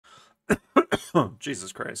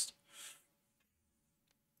Jesus Christ.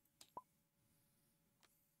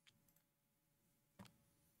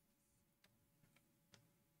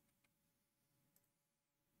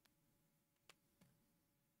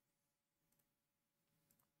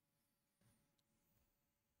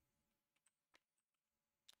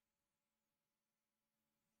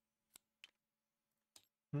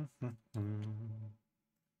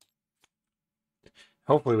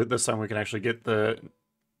 Hopefully with this time we can actually get the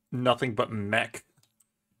nothing but mech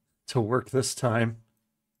to work this time.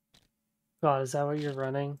 God, is that what you're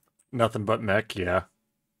running? Nothing but mech, yeah.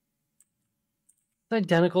 It's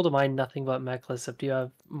identical to my nothing but mech list, except you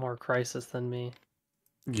have more crisis than me.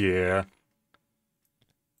 Yeah.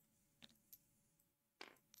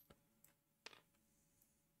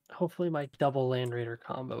 Hopefully my double Land Raider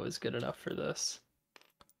combo is good enough for this.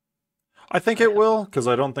 I think it will, because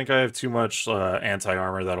I don't think I have too much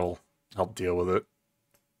anti-armor that'll help deal with it.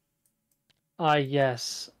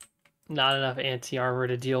 Yes. Not enough anti-armor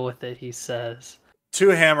to deal with it, he says. 2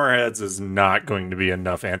 hammerheads is not going to be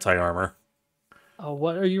enough anti-armor. Oh,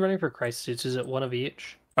 what are you running for crisis suits? Is it one of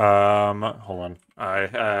each? Hold on. I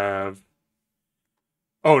have...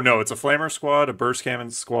 Oh, no, it's a Flamer squad, a Burst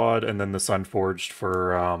Cannon squad, and then the Sunforged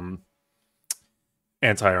for,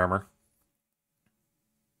 anti-armor.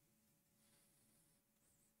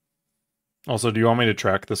 Also, do you want me to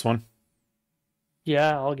track this one?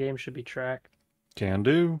 Yeah, all games should be tracked. Can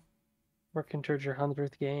do. Working towards your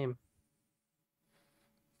 100th game.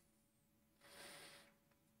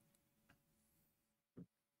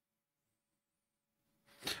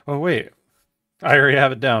 Oh, wait. I already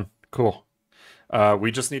have it down. Cool. We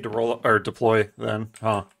just need to roll or deploy then,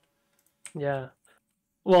 huh? Yeah.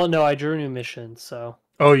 Well, no, I drew new missions, so...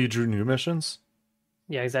 Oh, you drew new missions?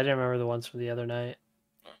 Yeah, because I didn't remember the ones from the other night.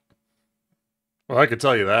 Well, I could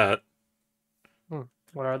tell you that.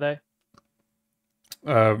 What are they?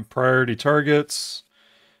 Priority targets,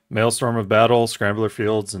 Maelstrom of Battle, Scrambler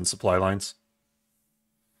Fields, and Supply Lines.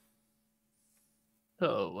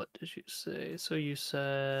 So, what did you say? So you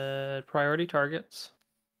said priority targets,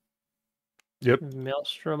 Yep.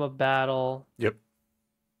 Maelstrom of Battle, Yep.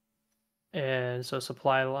 and so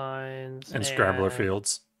supply lines, And Scrambler and...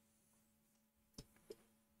 Fields.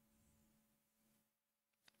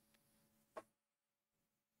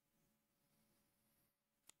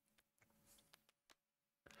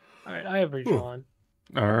 Alright, I have redrawn.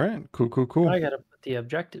 All right. Cool, cool, cool. I gotta put the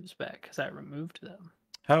objectives back, because I removed them.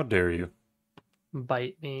 How dare you?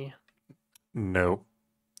 Bite me. No.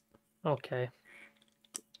 Okay.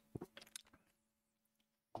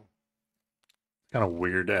 Kind of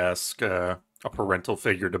weird to ask a parental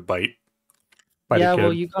figure to bite a Yeah, kid.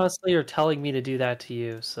 well, you constantly are telling me to do that to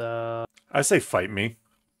you, so... I say fight me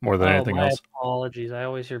more than Oh, anything my else. apologies. I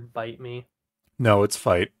always hear bite me. No, it's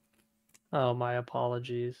fight. Oh, my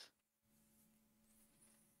apologies.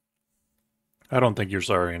 I don't think you're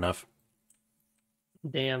sorry enough.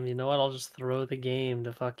 Damn, you know what? I'll just throw the game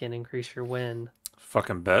to fucking increase your win.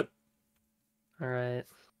 Fucking bet. Alright.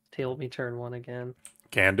 Tail me turn one again.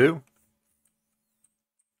 Can do.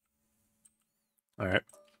 All right.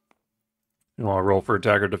 You want to roll for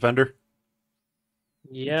attack or defender?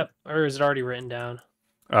 Yep. Or is it already written down?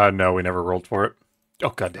 No, we never rolled for it.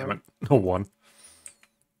 Oh, god damn it. No one.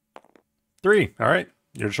 3. All right.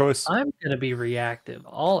 Your choice. I'm gonna be reactive.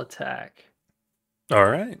 I'll attack. All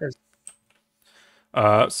right.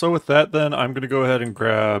 So with that, then I'm gonna go ahead and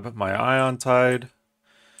grab my Ion Tide,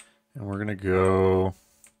 and we're gonna go.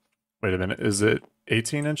 Wait a minute. Is it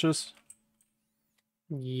 18 inches?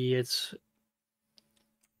 Yeah, it's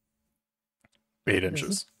 8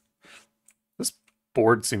 inches. This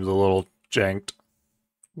board seems a little janked.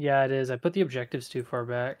 yeah, it is. I put the objectives too far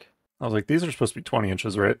back. I was like, these are supposed to be 20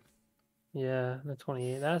 inches, right? Yeah, the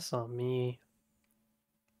 28. That's not me.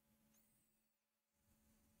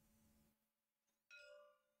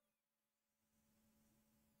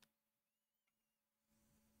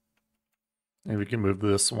 Maybe we can move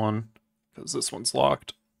this one because this one's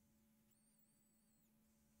locked.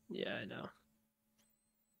 Yeah, I know.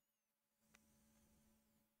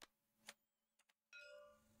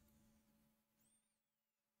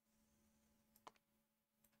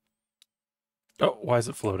 Oh, why is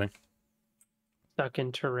it floating? Stuck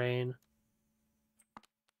in terrain.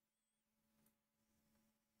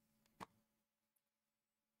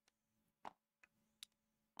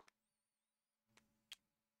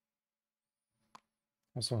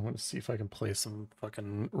 Also, I'm going to see if I can play some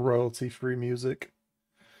fucking royalty-free music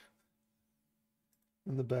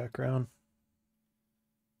in the background.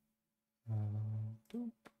 Boop.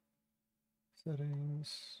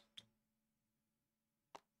 Settings.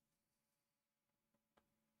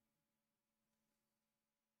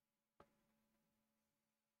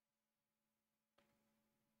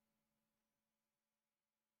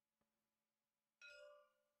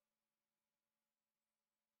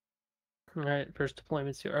 All right, first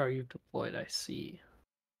deployment's here. Oh, you've deployed. I see.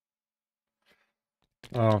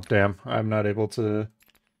 Oh, damn. I'm not able to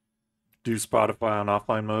do Spotify on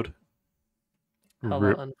offline mode. Hella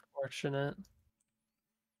Rip. unfortunate.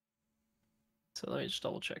 So let me just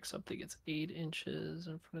double check something. It's 8 inches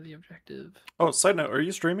in front of the objective. Oh, side note, are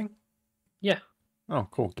you streaming? Yeah. Oh,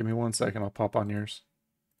 cool. Give me 1 second. I'll pop on yours.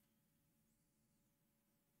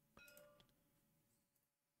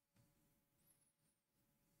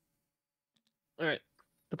 All right.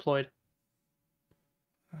 Deployed.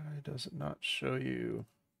 Why does it not show you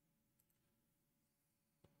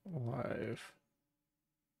live?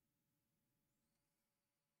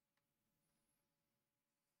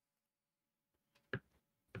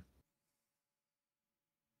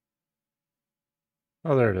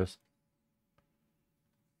 Oh, there it is.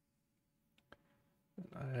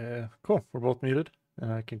 Cool. We're both muted,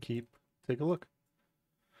 and I can take a look.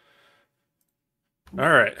 All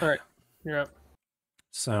right. All right. You're up.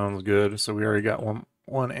 Sounds good. So we already got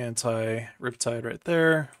one anti-riptide right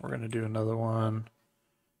there. We're gonna do another one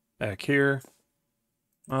back here.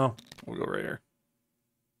 Oh, we'll go right here.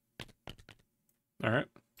 All right.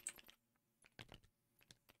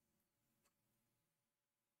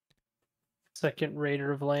 Second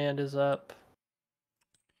Raider of Land is up.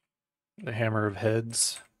 The hammer of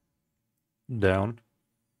heads down.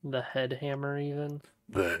 The head hammer, even.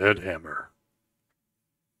 The head hammer.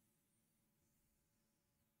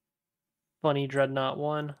 Funny Dreadnought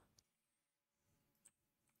 1.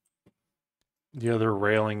 The other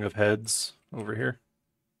railing of heads over here.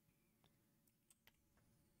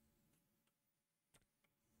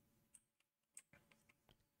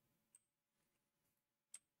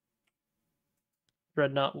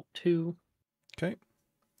 Dreadnought 2. Okay.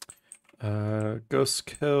 Ghost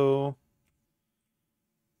kill.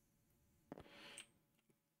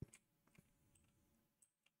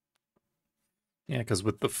 Yeah, because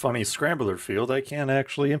with the funny scrambler field, I can't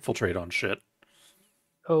actually infiltrate on shit.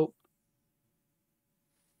 Oh.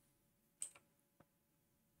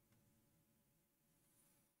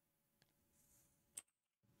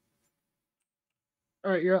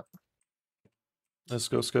 All right, you're up. This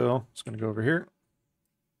ghost kill is going to go over here.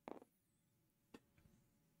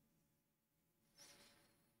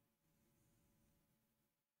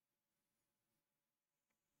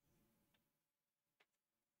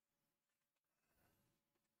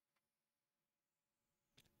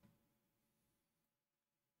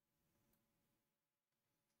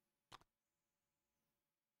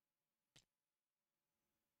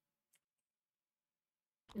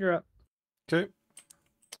 You're up. Okay.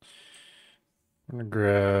 I'm going to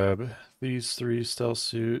grab these 3 stealth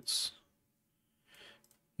suits.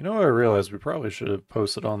 You know what I realized? We probably should have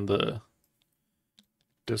posted on the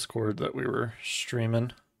Discord that we were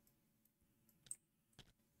streaming.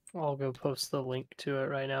 I'll go post the link to it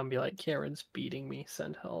right now and be like, Karen's beating me.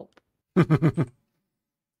 Send help. All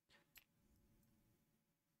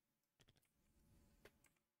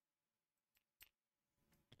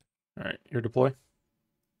right, your deploy.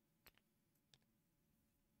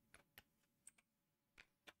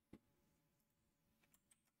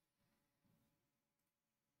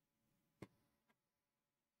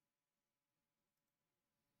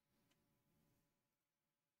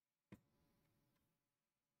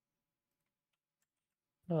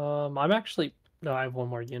 I'm actually... No, I have one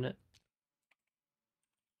more unit.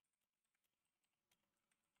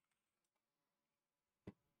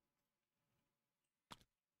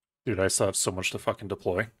 Dude, I still have so much to fucking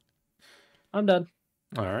deploy. I'm done.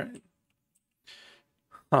 All right.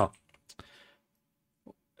 Huh.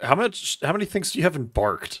 How many things do you have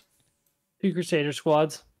embarked? 2 Crusader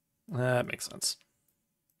squads. That makes sense.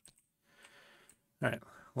 All right.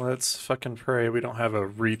 Let's fucking pray we don't have a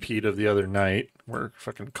repeat of the other night where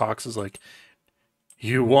fucking Cox is like,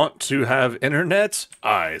 "You want to have internet?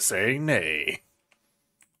 I say nay."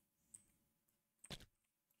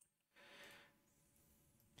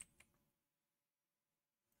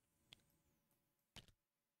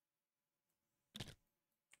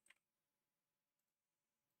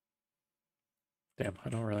 Damn, I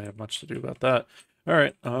don't really have much to do about that. All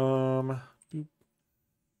right.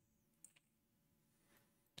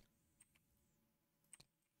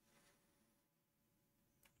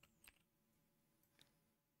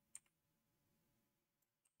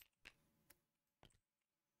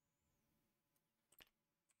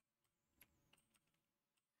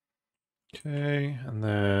 Okay, and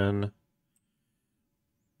then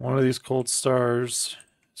one of these cold stars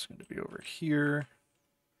is going to be over here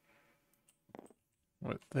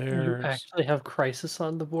with You theirs. actually have Crisis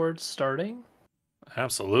on the board starting?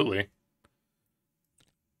 Absolutely.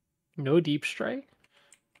 No Deep Strike?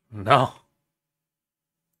 No.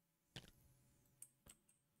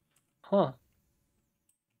 Huh.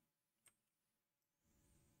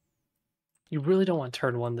 You really don't want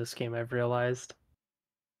turn 1 this game, I've realized.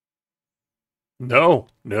 No,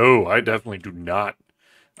 no, I definitely do not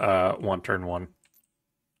want turn 1.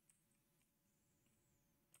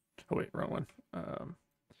 Oh wait, wrong one.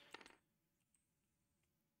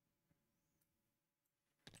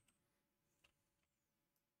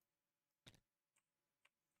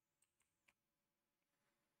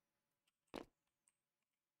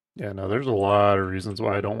 Yeah, no, there's a lot of reasons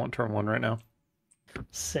why I don't want turn 1 right now.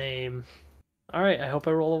 Same. Alright, I hope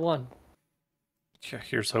I roll a 1. Yeah,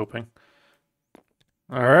 here's hoping.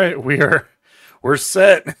 All right, we're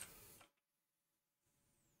set.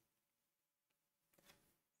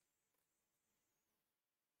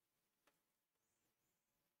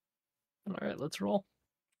 Alright, let's roll.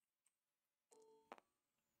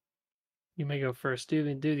 You may go first. Do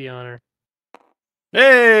the honor.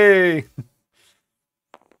 Hey!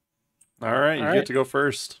 All right, you get Alright. to go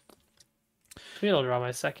first. Sweet, I'll draw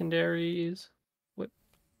my secondaries.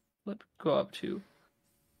 Flip, go up to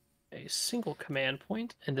a single command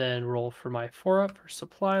point, and then roll for my 4-up for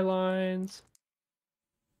supply lines.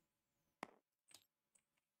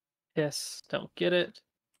 Yes, don't get it.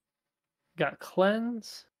 Got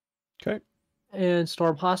cleanse. Okay. And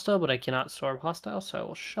storm hostile, but I cannot storm hostile, so I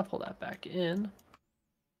will shuffle that back in.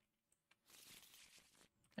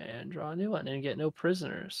 And draw a new one and get no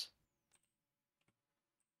prisoners.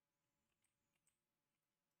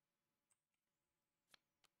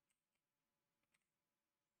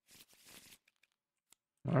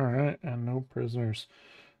 All right, and no prisoners.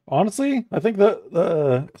 Honestly, I think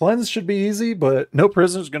the cleanse should be easy, but no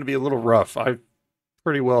prisoners is going to be a little rough. I'm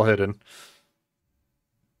pretty well hidden.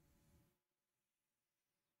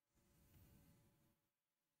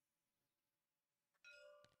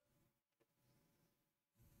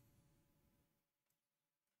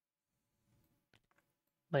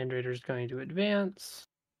 Land Raider is going to advance.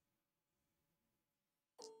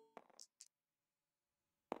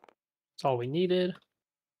 That's all we needed.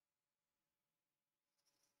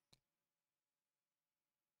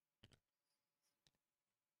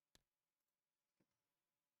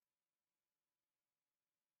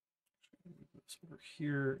 This over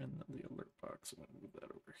here, and then the alert box. I'm going to move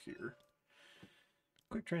that over here.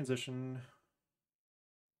 Quick transition.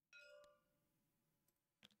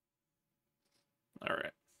 All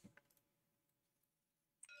right.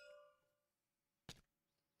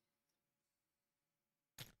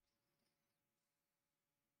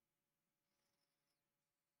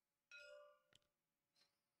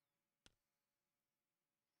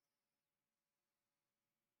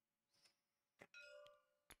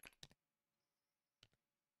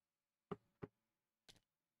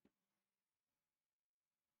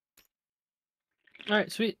 All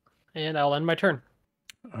right, sweet. And I'll end my turn.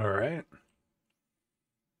 All right.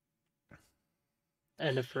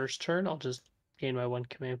 End of first turn, I'll just gain my 1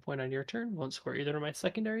 command point on your turn. Won't score either of my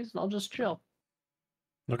secondaries, and I'll just chill.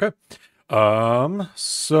 Okay.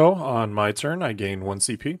 So on my turn, I gain 1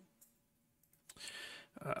 CP.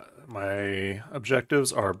 My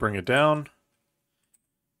objectives are bring it down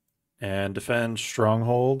and defend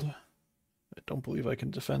stronghold. I don't believe I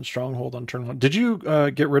can defend stronghold on turn 1. Did you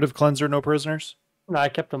get rid of cleanser, no prisoners? No, I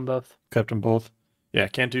kept them both. Kept them both. Yeah,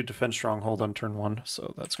 can't do defend stronghold on turn 1,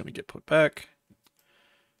 so that's going to get put back.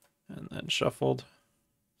 And then shuffled.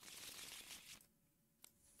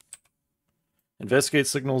 Investigate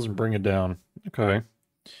signals and bring it down. Okay.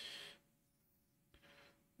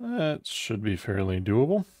 That should be fairly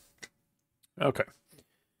doable. Okay.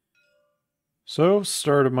 So,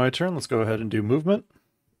 start of my turn. Let's go ahead and do movement.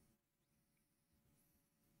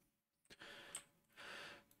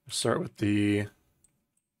 Start with the...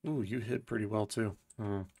 Ooh, you hit pretty well, too.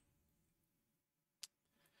 I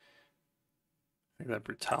think that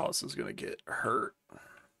Brutalis is going to get hurt.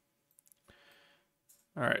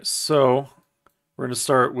 All right, so we're going to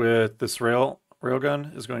start with this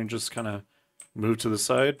railgun is going to just kind of move to the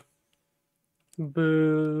side.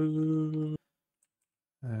 Boo.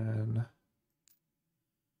 And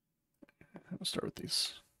I'll start with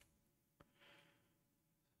these.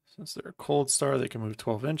 Since they're a cold star, they can move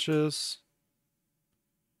 12 inches.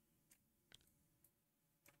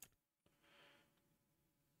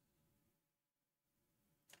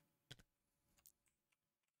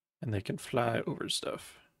 And they can fly over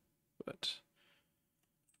stuff. But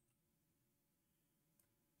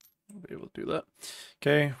I'll be able to do that.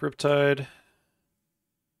 Okay, Riptide.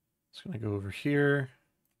 It's going to go over here.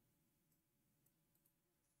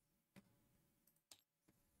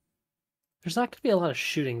 There's not going to be a lot of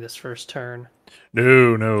shooting this first turn.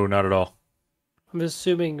 No, not at all. I'm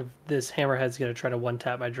assuming this Hammerhead's going to try to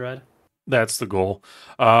one-tap my Dread. That's the goal.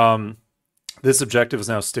 This objective is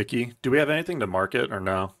now sticky. Do we have anything to mark it or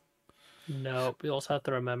no? No, we also have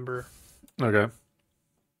to remember. Okay.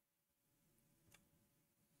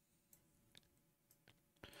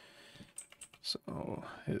 So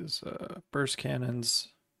his burst cannons.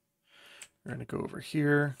 We're gonna go over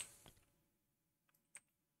here.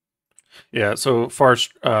 Yeah, so far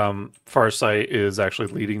sight is actually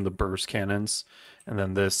leading the burst cannons, and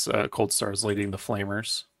then this cold star is leading the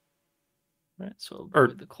flamers. Right, so Or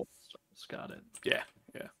avoid the cold stars. Got it. yeah,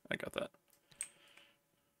 I got that.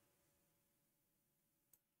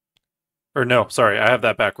 Or no, sorry, I have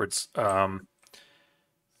that backwards.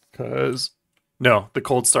 Because no, the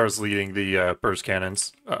cold star is leading the burst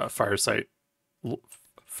cannons. Far sight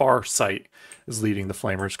is leading the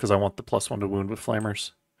flamers because I want the +1 to wound with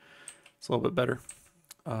flamers. It's a little bit better.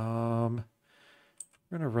 We're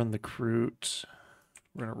gonna run the Kroot.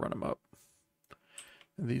 We're gonna run them up.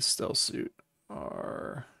 And these stealth suit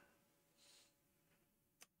are.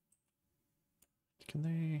 Can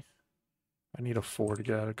they? I need a 4 to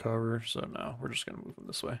get out of cover, so no, we're just gonna move them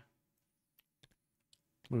this way.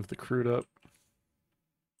 Move the Kroot up.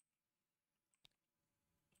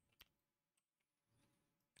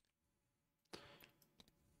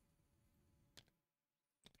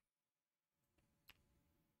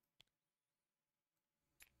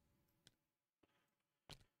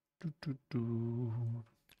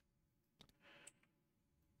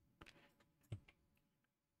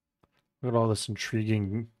 Look at all this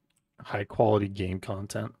intriguing, high quality game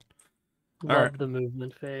content. All right, Love the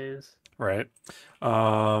movement phase. right.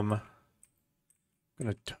 Gonna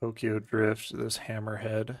Tokyo drift this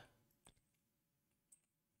hammerhead.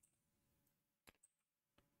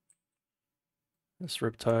 This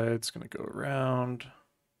Riptide's gonna go around.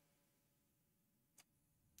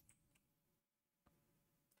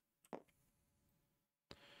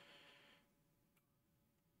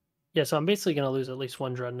 Yeah, so I'm basically going to lose at least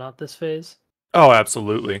one Dreadnought this phase. Oh,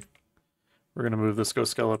 absolutely. We're gonna move this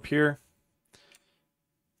Ghost Skull up here.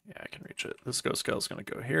 Yeah, I can reach it. This Ghost Skull is gonna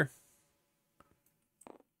go here.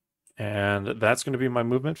 And that's going to be my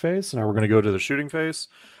movement phase. Now we're going to go to the shooting phase.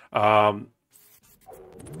 Hey,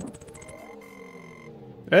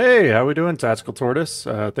 how we doing, Tactical Tortoise?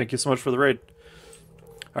 Thank you so much for the raid.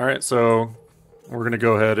 All right, so we're going to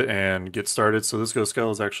go ahead and get started. So this Ghost Skull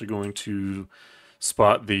is actually going to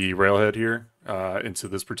spot the railhead here into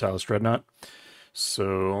this Brutalis Dreadnought.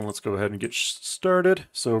 So let's go ahead and get started.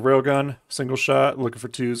 So railgun, single shot, looking for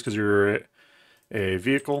 2s because you're a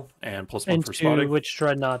vehicle, and +1 for spotting. Which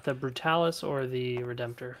Dreadnought, the Brutalis or the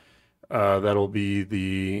Redemptor? That'll be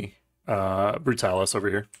the Brutalis over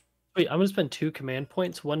here. Wait, I'm going to spend 2 command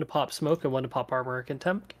points, 1 to pop smoke and 1 to pop armor or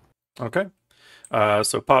contempt. Okay.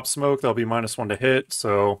 So pop smoke, that'll be -1 to hit,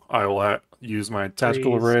 so I will use my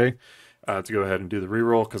tactical array to go ahead and do the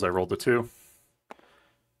reroll because I rolled the 2.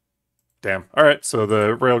 Damn. All right, so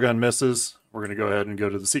the railgun misses. We're going to go ahead and go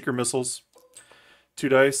to the seeker missiles. 2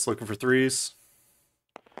 dice, looking for 3s.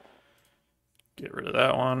 Get rid of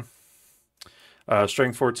that one.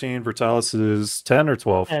 Strength 14, Brutalis is 10 or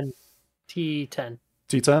 12? And T10.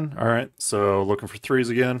 T10, all right. So looking for 3s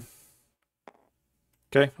again.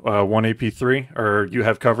 Okay, 1 AP3, or you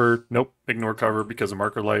have cover. Nope, ignore cover because of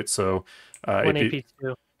marker light. So 1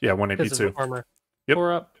 AP2. Yeah, 1 AP2. Armor. Yep.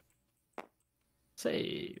 4 up.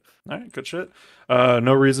 Save. All right, good shit.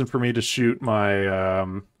 No reason for me to shoot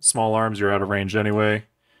my small arms. You're out of range anyway.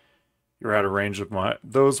 You're out of range of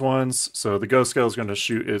those ones. So the Ghost Skull is going to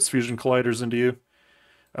shoot its fusion colliders into you.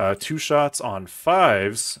 2 shots on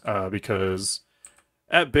 5s because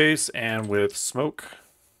at base and with smoke.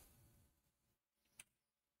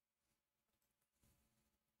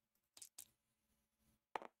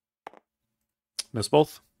 Miss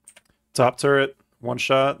both. Top turret, 1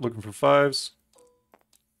 shot, looking for 5s.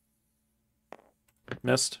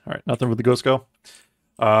 Missed. All right, nothing with the Ghost Skull.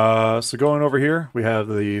 So going over here, we have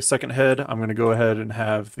the second head. I'm going to go ahead and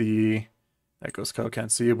have that Ghost Skull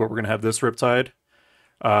can't see, but we're going to have this Riptide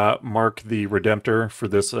mark the Redemptor for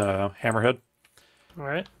this hammerhead. All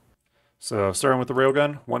right. So starting with the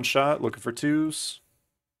railgun, 1 shot, looking for 2s.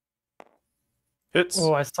 Hits.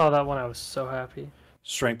 Oh, I saw that one. I was so happy.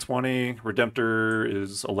 Strength 20, Redemptor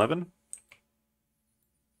is 11.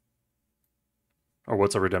 Or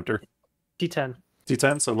what's a Redemptor? D10.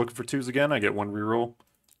 D10, so looking for 2s again. I get 1 reroll.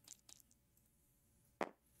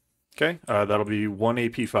 Okay, that'll be 1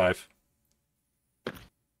 AP5.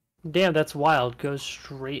 Damn, that's wild. Goes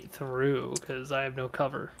straight through because I have no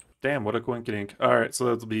cover. Damn, what a coinkydink. Alright, so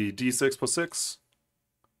that'll be D6 + 6.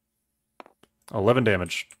 11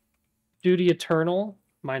 damage. Duty Eternal,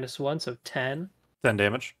 -1, so 10. 10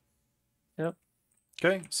 damage. Yep.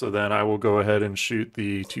 Okay, so then I will go ahead and shoot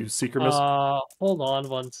the 2 Seeker missiles. Hold on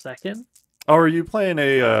 1 second. Oh, are you playing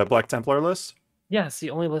a Black Templar list? Yeah, it's the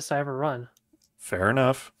only list I ever run. Fair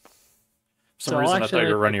enough. For some So I'll reason, I actually thought you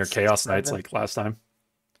only were running pick your Chaos Knights 7. like last time.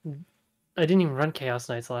 I didn't even run Chaos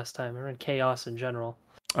Knights last time. I ran Chaos in general.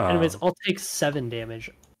 Anyways, Um, I'll take 7 damage,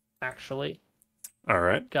 actually. all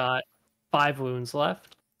right. Got 5 wounds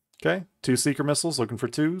left. Okay, 2 Seeker missiles, looking for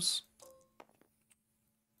 2s.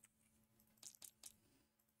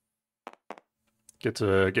 Get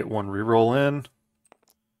to get 1 reroll in.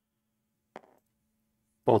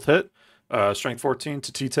 Both hit. Strength 14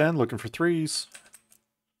 to T10, looking for 3s.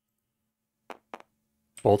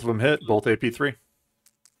 Both of them hit, both AP3.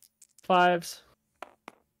 5s.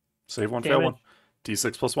 Save 1, fail Damage. 1.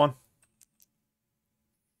 D6 plus 1.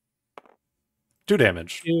 2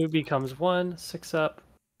 damage. 2 becomes 1. 6 up.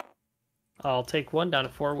 I'll take 1 down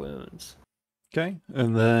to 4 wounds. Okay,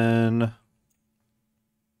 and then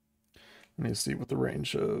let me see what the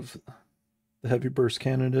range of the heavy burst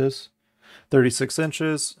cannon is. 36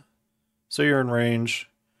 inches. So you're in range.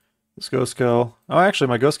 This Ghost Skull. Oh, actually,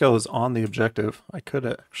 my Ghost Skull is on the objective. I could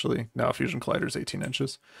actually. No, Fusion Collider's 18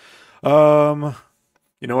 inches.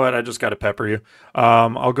 You know what? I just got to pepper you.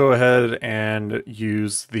 I'll go ahead and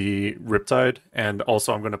use the Riptide, and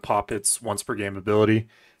also I'm going to pop its once per game ability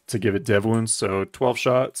to give it dev wounds. So 12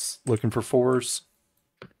 shots, looking for 4s.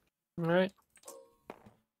 All right.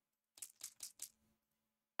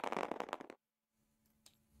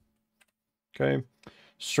 Okay.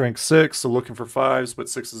 Strength 6, so looking for 5s, but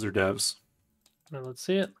 6s are devs. Now let's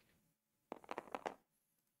see it.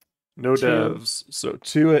 No 2. devs. So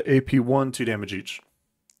 2 at AP1, 2 damage each.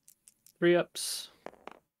 3 ups.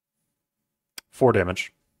 4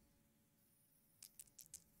 damage.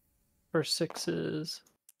 First 6s.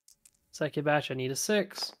 Second batch, I need a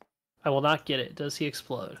 6. I will not get it. Does he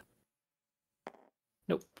explode?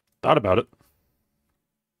 Nope. Thought about it.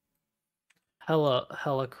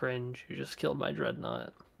 Hella cringe. You just killed my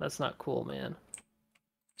dreadnought. That's not cool, man.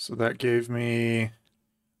 So that gave me...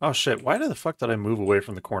 Oh shit, why the fuck did I move away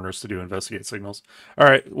from the corners to do investigate signals?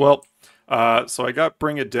 Alright, well, so I got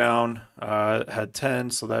bring it down, had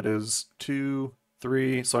 10, so that is 2,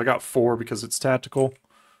 3, so I got 4 because it's tactical.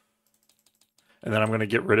 And then I'm going to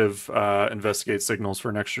get rid of investigate signals for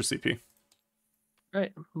an extra CP.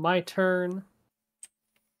 Right, my turn.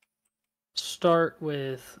 Start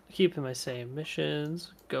with keeping my same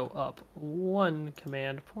missions. Go up 1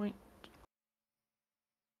 command point.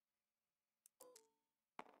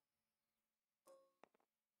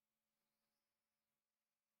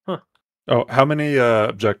 Huh. Oh, how many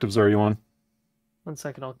objectives are you on? 1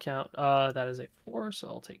 second, I'll count. That is a 4, so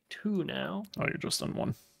I'll take 2 now. Oh, you're just on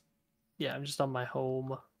 1. Yeah, I'm just on my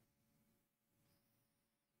home.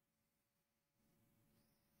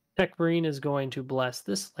 Tech Marine is going to bless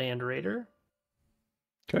this Land Raider.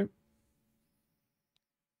 Okay.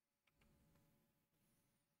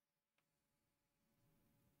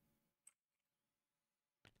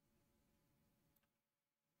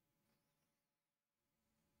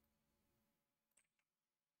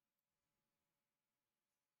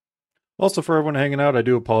 Also, for everyone hanging out, I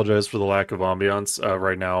do apologize for the lack of ambiance.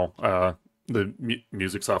 Right now, the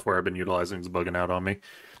music software I've been utilizing is bugging out on me.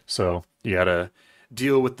 So you gotta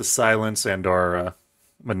deal with the silence and our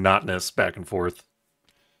monotonous back and forth.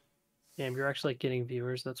 Damn, you're actually getting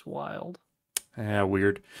viewers. That's wild. Yeah,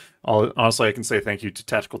 weird. Honestly, I can say thank you to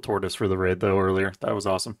Tactical Tortoise for the raid, though, earlier. That was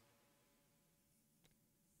awesome.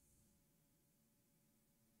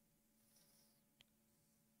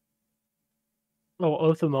 Oh,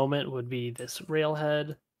 Oath of Moment would be this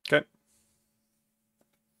railhead. Okay.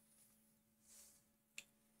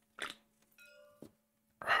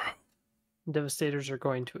 Devastators are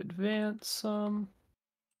going to advance some.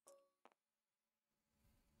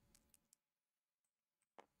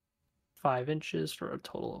 5 inches for a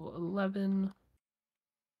total of 11.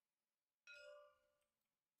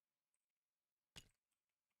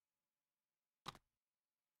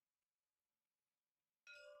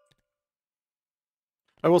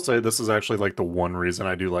 I will say this is actually like the one reason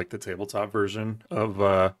I do like the tabletop version of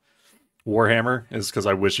Warhammer is because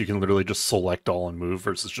I wish you can literally just select all and move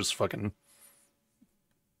versus just fucking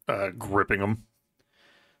gripping them.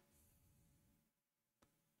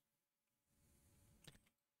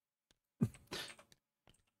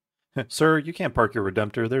 Sir, you can't park your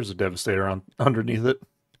Redemptor. There's a Devastator on underneath it.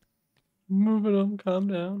 Moving on, calm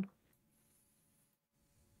down.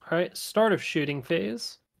 All right, start of shooting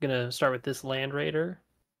phase. Gonna start with this Land Raider.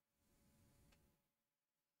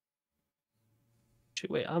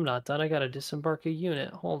 Wait, I'm not done. I gotta disembark a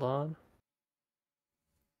unit. Hold on.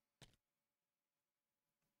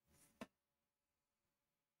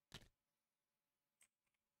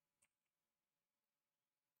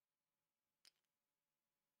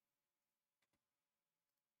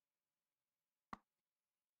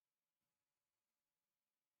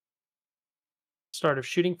 start of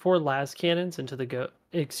shooting 4 las cannons into the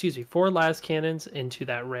 4 las cannons into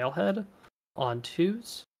that railhead on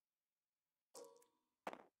 2s.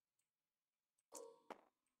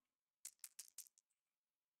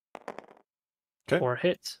 Okay. 4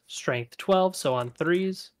 hits, strength 12, so on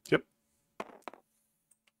 3s. Yep.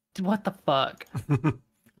 What the fuck?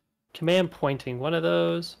 Command pointing one of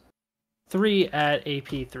those. 3 at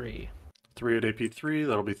AP3. 3 at AP3,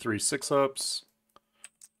 that'll be 3 6-ups.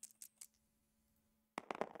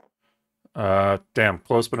 Damn,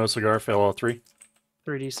 close but no cigar, fail all 3.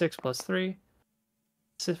 3d6 plus 3.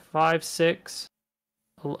 5, 6,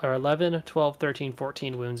 or 11, 12, 13,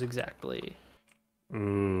 14 wounds exactly.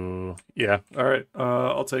 Ooh, yeah. All right,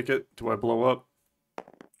 I'll take it. Do I blow up?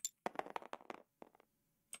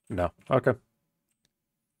 No. Okay.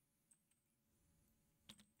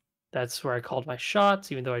 That's where I called my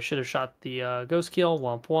shots, even though I should have shot the ghost kill.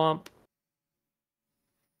 Womp womp.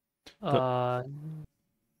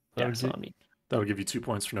 Yeah, it's on me. That'll give you 2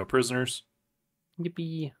 points for no prisoners.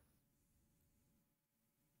 Yippee.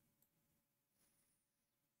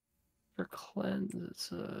 For cleanse,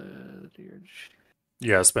 it's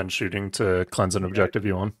Yeah, spend shooting to cleanse an objective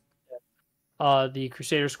you own. The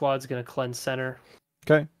Crusader squad's gonna cleanse center.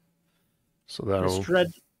 Okay. So that'll...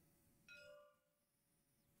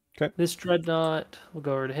 This dreadnought, we'll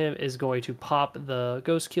go over to him, is going to pop the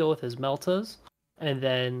ghost kill with his meltas, and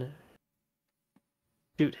then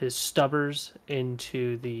shoot his stubbers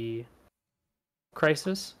into the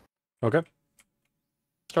crisis. Okay.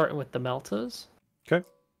 Starting with the meltas. Okay.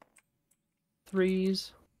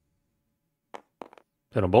 3s.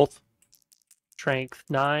 Hit them both. Strength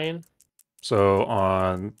 9. So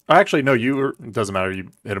on... Actually, no, it doesn't matter.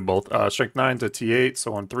 You hit them both. Strength 9 to T8,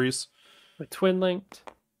 so on 3s. With twin linked.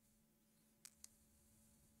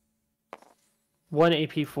 1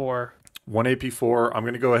 AP4. 1 AP4. I'm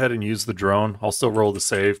going to go ahead and use the drone. I'll still roll the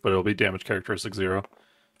save, but it'll be damage characteristic 0.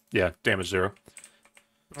 Yeah, damage 0.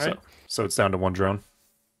 All right. So it's down to 1 drone.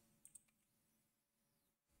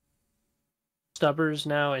 Stubbers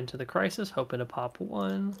now into the crisis, hoping to pop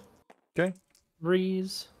 1. Okay.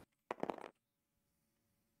 3s.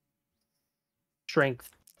 Strength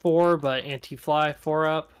 4, but anti-fly 4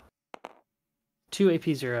 up. 2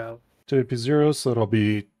 AP0. 2 AP0, so that'll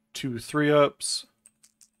be 2 3-ups.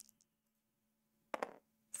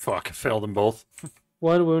 Fuck, I failed them both.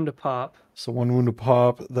 1 wound to pop. So 1 wound to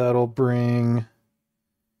pop. That'll bring...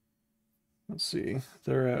 Let's see.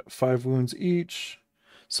 They're at 5 wounds each.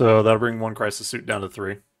 So that'll bring 1 crisis suit down to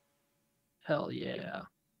 3. Hell yeah.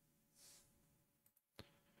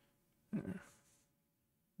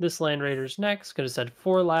 This Land Raider's next. Gonna send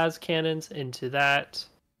 4 las cannons into that.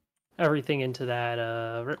 Everything into that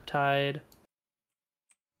Riptide.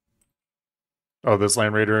 Oh, this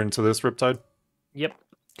Land Raider into this Riptide? Yep.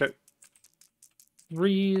 Okay.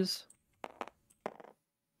 3s.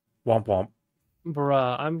 Womp womp.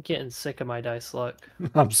 Bruh, I'm getting sick of my dice luck.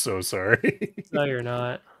 I'm so sorry. No, you're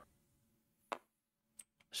not.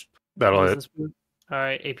 That'll hit.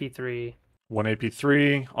 Alright, AP3. 1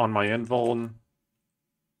 AP3 on my invuln.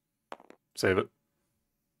 Save it.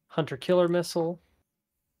 Hunter Killer Missile.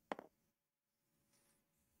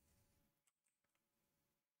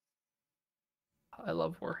 I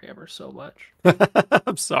love Warhammer so much.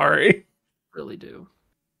 I'm sorry. Really do.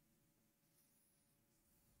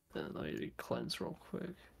 Then let me cleanse real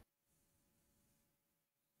quick.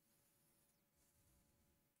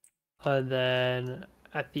 And then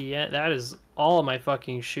at the end, that is all of my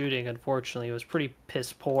fucking shooting, unfortunately. It was pretty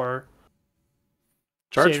piss poor.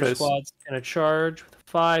 Charge Crusader face. Squad's gonna charge with a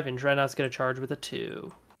 5, and Dreadnought's gonna charge with a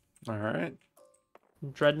 2. Alright.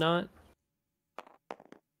 Dreadnought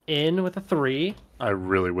in with a 3. I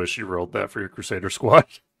really wish you rolled that for your Crusader squad.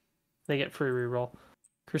 They get free reroll.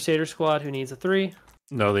 Crusader Squad, who needs a 3.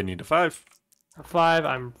 No, they need a 5. A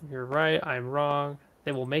 5, you're right, I'm wrong.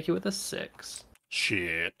 They will make it with a 6.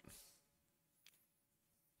 Shit.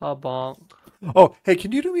 A bonk. Oh, hey,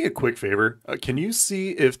 can you do me a quick favor? Can you see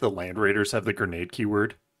if the Land Raiders have the grenade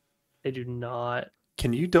keyword? They do not.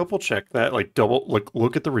 Can you double check that? Like,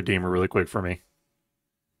 look at the Redeemer really quick for me.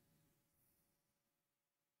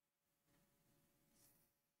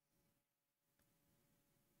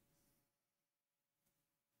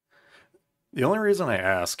 The only reason I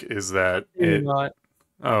ask is that Not.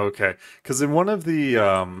 Oh, okay. Because in one of the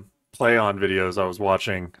play on videos I was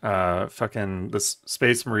watching, fucking this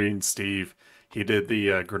Space Marine Steve, he did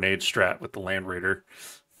the grenade strat with the Land Raider,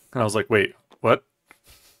 and I was like, wait, what?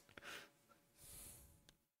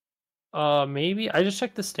 Maybe I just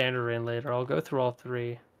checked the standard rain later. I'll go through all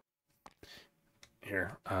 3.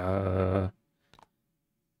 Here, the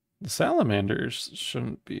salamanders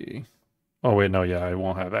shouldn't be. Oh wait, no, yeah, I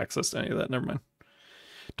won't have access to any of that. Never mind.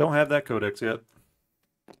 Don't have that codex yet.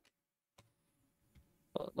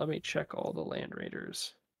 Let me check all the land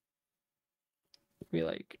raiders. Be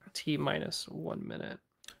like T minus 1 minute.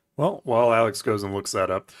 Well, while Alex goes and looks that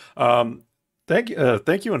up, thank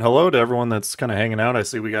you, and hello to everyone that's kind of hanging out. I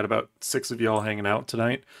see we got about 6 of y'all hanging out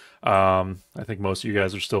tonight. I think most of you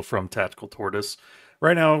guys are still from Tactical Tortoise.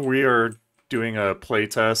 Right now, we are doing a play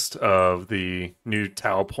test of the new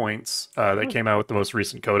Tau points that came out with the most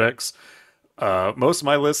recent codex. Most of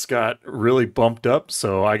my lists got really bumped up,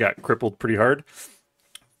 so I got crippled pretty hard.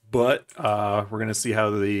 But we're gonna see how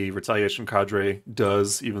the Retaliation Cadre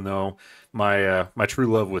does, even though my true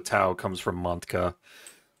love with Tau comes from Montka.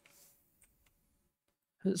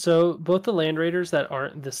 So both the land raiders that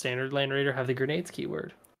aren't the standard land raider have the grenades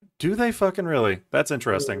keyword. Do they fucking really? That's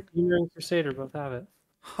interesting. Demon and Crusader both have it.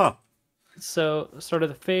 Huh. So start of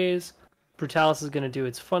the phase, Brutalis is going to do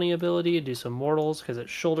its funny ability, do some mortals because it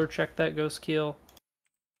shoulder checked that ghost keel.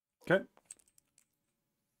 Okay.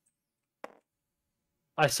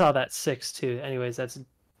 I saw that 6 too. Anyways, that's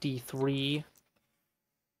D3.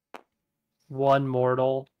 1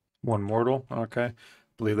 mortal. 1 mortal. Okay. I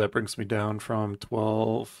believe that brings me down from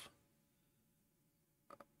 12.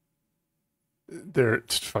 Their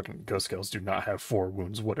fucking ghost scales do not have 4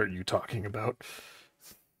 wounds. What are you talking about?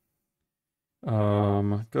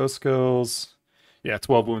 Ghost skills. Yeah,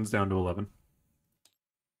 12 wounds down to 11.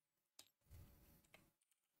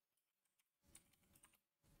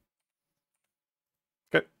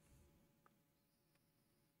 Okay.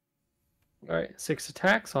 All right, 6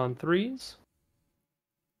 attacks on 3s.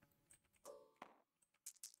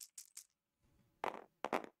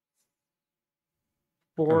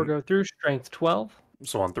 Four go through, strength 12.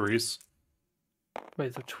 So on 3s.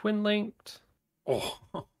 Wait, they're twin linked. Oh.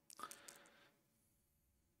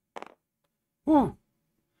 Woo.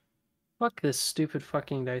 Fuck this stupid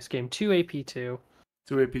fucking dice game. 2 AP2. 2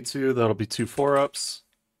 AP2, that'll be 2 4-ups.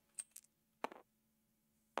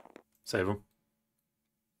 Save them.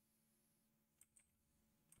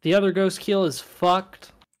 The other ghost keel is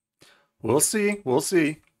fucked. We'll see. We'll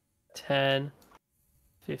see. 10,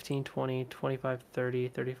 15, 20, 25, 30,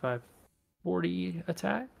 35, 40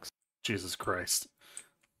 attacks. Jesus Christ.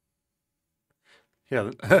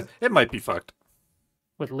 Yeah, it might be fucked.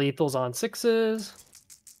 With lethals on 6s.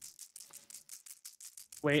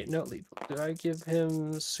 Wait, no lethal. Did I give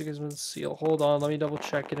him Sigismund's Seal? Hold on, let me double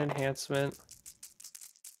check an enhancement.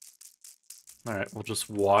 Alright, we'll just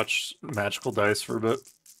watch magical dice for a bit.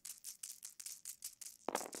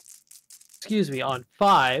 Excuse me, on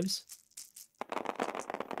 5s.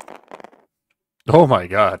 Oh my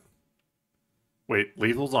god. Wait,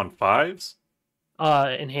 lethal's on 5s?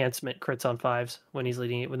 Enhancement crits on 5s when he's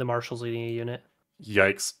leading it, when the marshal's leading a unit.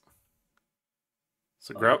 Yikes.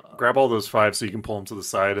 So grab all those 5s so you can pull them to the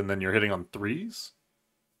side, and then you're hitting on 3s?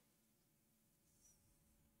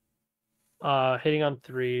 Hitting on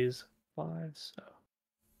 3s, 5s. So.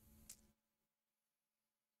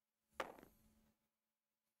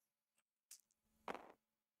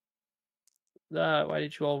 Why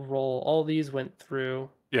did you all roll? All these went through.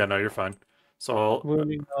 Yeah, no, you're fine. So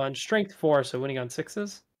Wounding on strength 4, so winning on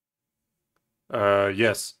 6s.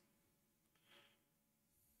 yes.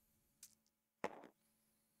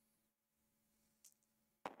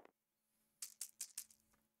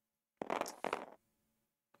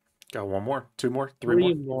 Got 1 more, 2 more, 3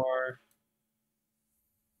 more. 3 more.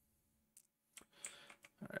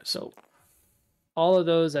 Alright, So all of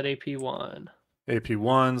those at AP1.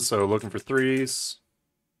 AP1, so looking for 3s.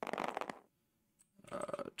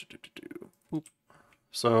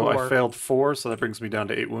 So 4. I failed 4, so that brings me down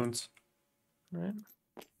to 8 wounds. All right.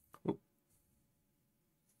 Oop.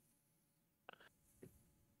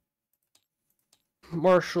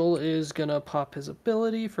 Marshall is gonna pop his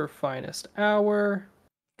ability for finest hour.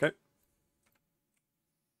 Okay.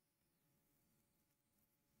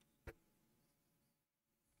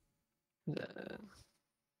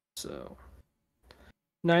 So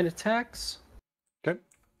 9 attacks. Okay.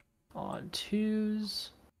 On 2s.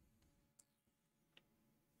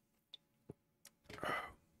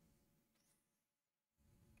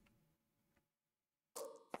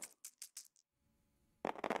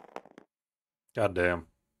 God damn.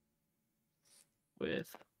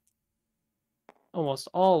 With almost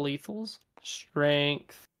all lethals.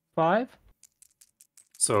 Strength 5.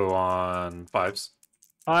 So on 5s.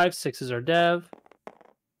 5, 6s are dev.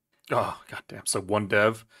 Oh, god damn. So 1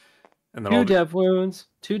 dev. And then 2 dev wounds.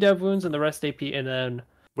 2 dev wounds and the rest AP. And then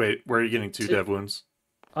Wait, where are you getting 2 dev wounds?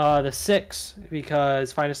 The 6,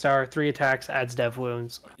 because Finest Hour, 3 attacks, adds dev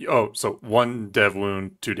wounds. Oh, so 1 dev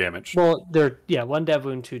wound, 2 damage. Well, yeah, 1 dev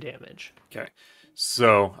wound, 2 damage. Okay.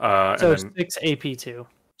 So, and So then 6 AP2.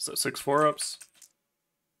 so 6 4-ups.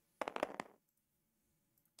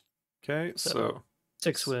 Okay, So so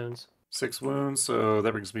 6 wounds. 6 wounds, so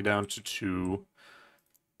that brings me down to 2.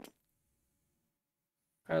 All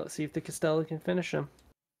right, let's see if the Castelli can finish him.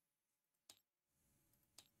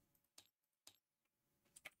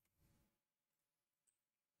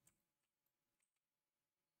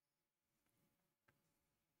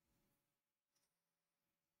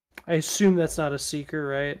 I assume that's not a Seeker,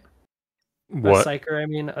 right? A What? Psyker, I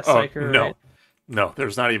mean. A Oh, Psyker, no. right? No,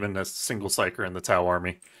 there's not even a single Psyker in the Tau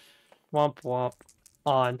army. Womp womp.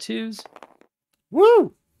 On 2s.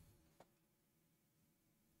 Woo!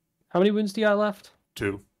 How many wounds do you got left?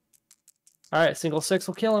 2. All right, single 6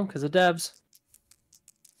 will kill him because of devs.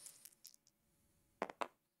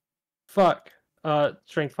 Fuck.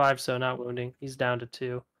 Strength 5, so not wounding. He's down to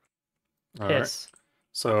 2. All Piss. right.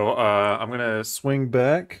 So, I'm gonna swing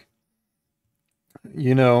back.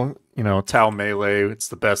 Tau melee, it's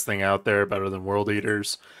the best thing out there, better than World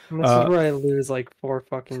Eaters. And this is where I lose like 4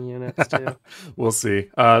 fucking units too. We'll see.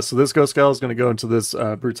 So this Ghost Skull is going to go into this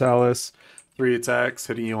Brutalis. 3 attacks,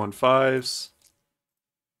 hitting you on 5s.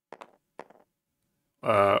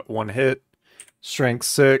 1 hit. Strength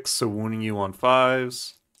 6, so wounding you on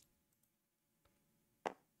 5s.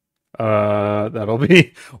 That'll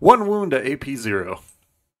be 1 wound to AP 0.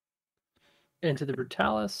 Into the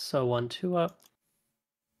Brutalis, so 1 2 up.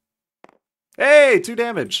 Hey, 2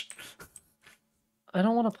 damage. I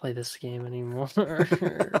don't want to play this game anymore.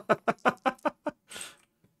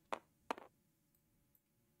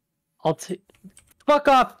 I'll take. Fuck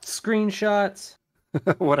off, screenshots.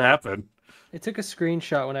 What happened? It took a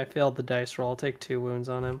screenshot when I failed the dice roll. I'll take 2 wounds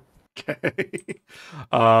on him. Okay.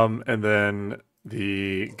 And then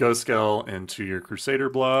the Ghost Skull into your Crusader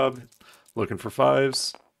blob. Looking for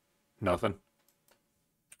 5s. Nothing.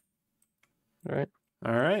 All right.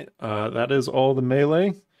 All right. That is all the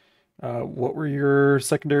melee. What were your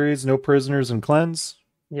secondaries? No prisoners and cleanse.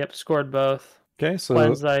 Yep, scored both. Okay, so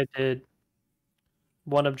Cleanse I did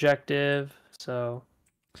 1 objective, so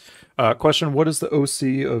question: what is the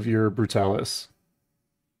OC of your Brutalis?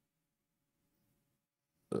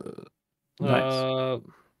 Nice.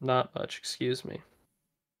 not much, excuse me.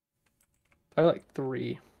 I like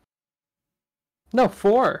 3. No,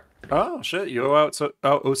 4. Oh shit! You out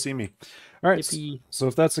OC me. All right. Yippee. So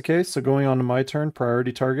if that's the case, so going on to my turn,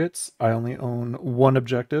 priority targets. I only own 1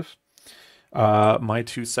 objective. My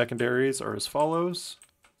 2 secondaries are as follows.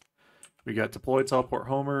 We got deploy, teleport,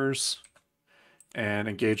 homers, and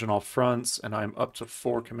engage on all fronts, and I'm up to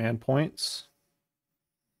 4 command points.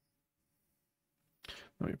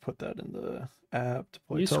 Let me put that in the app.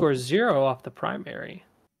 Deploy, You score 0 off the primary.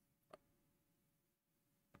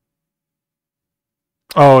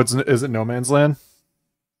 Oh, is it No Man's Land?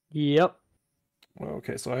 Yep. Well,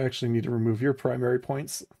 okay, so I actually need to remove your primary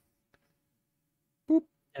points. Boop.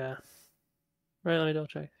 Yeah. Right, let me double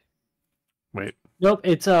check. Wait. Nope,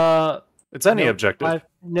 it's any objective.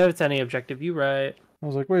 No, it's any objective. You right. I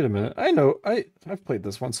was like, wait a minute. I know I've played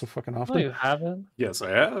this one so fucking often. No, you haven't. Yes, I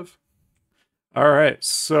have. All right,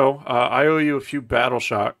 so I owe you a few battle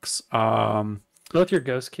shocks. Both your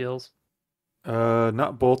ghost kills.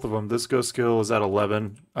 Not both of them. This ghost skill is at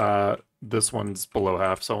 11. This one's below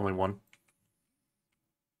half, so only 1.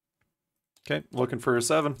 Okay, looking for a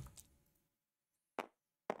 7.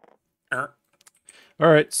 All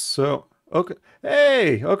right, so okay.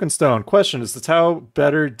 Hey, Oakenstone. Question: is the Tau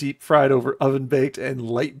better deep fried over oven baked and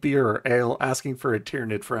light beer or ale? Asking for a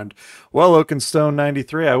Tyrannid friend. Well, Oakenstone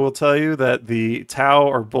 93, I will tell you that the Tau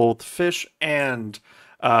are both fish and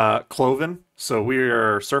cloven. So we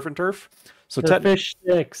are surf and turf. So the fish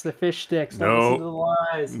sticks. The fish sticks. No, don't listen to the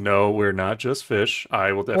lies. No, we're not just fish.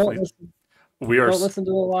 I will definitely. Don't listen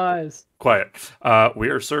to the lies. Quiet. We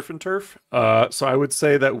are surf and turf. So I would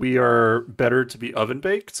say that we are better to be oven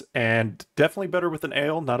baked and definitely better with an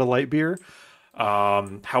ale, not a light beer.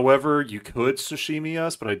 However, you could sashimi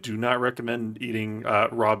us, but I do not recommend eating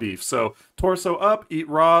raw beef. So torso up, eat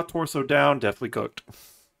raw. Torso down, definitely cooked.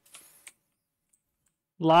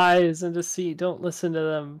 Lies and deceit. Don't listen to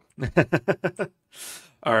them.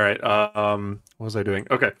 All right. What was I doing?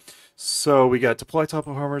 Okay. So we got deploy top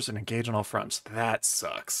of homers and engage on all fronts. That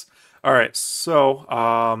sucks. All right. So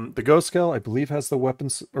the Ghost Skull, I believe, has the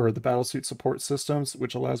weapons or the battlesuit support systems,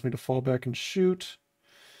 which allows me to fall back and shoot.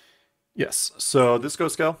 Yes. So this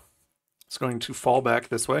Ghost Skull is going to fall back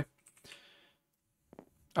this way,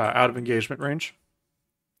 out of engagement range.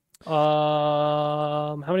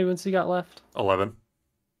 How many wounds you got left? 11.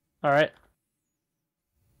 All right.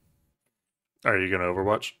 Are you gonna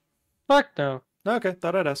Overwatch? Fuck no. Okay,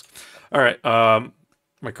 thought I'd ask. All right.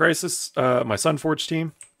 My Crisis, my Sunforge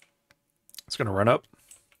team is gonna run up.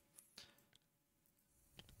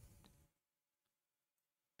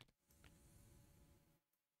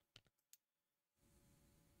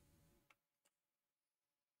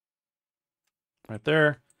 Right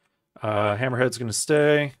there. Hammerhead's gonna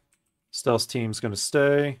stay. Stealth team's gonna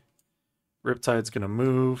stay. Riptide's gonna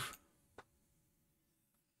move.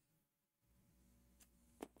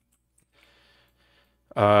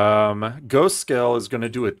 Ghost Scale is gonna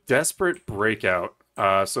do a desperate breakout.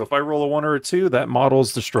 So if I roll a 1 or a 2, that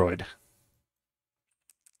model's destroyed.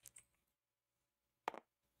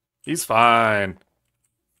 He's fine.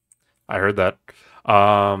 I heard that.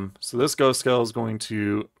 So this Ghost Scale is going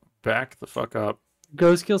to back the fuck up.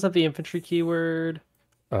 Ghost skills have the infantry keyword.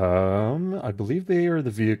 I believe they are the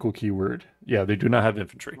vehicle keyword. Yeah, they do not have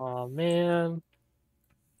infantry. Oh man.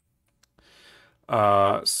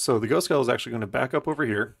 So the Ghost Scale is actually going to back up over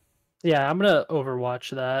here. Yeah, I'm gonna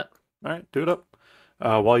Overwatch that. All right, do it up.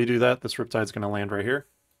 While you do that, this Riptide's going to land right here.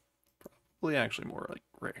 Probably actually more like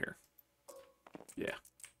right here. Yeah.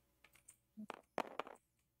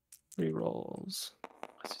 Rerolls.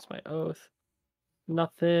 This is my oath.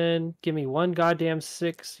 Nothing. Give me 1 goddamn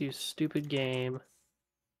 6, you stupid game.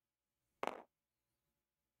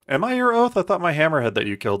 Am I your oath? I thought my Hammerhead that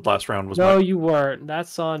you killed last round was No, my... you weren't.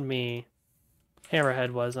 That's on me.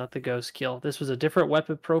 Hammerhead was, not the ghost kill. This was a different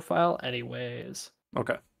weapon profile anyways.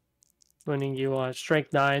 Okay. Winning you on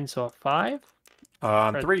strength 9, so a 5?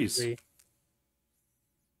 On Or 3s. 3.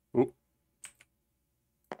 Oop.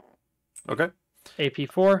 Okay. AP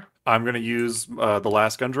 4. I'm going to use the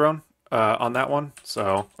last gun drone on that one.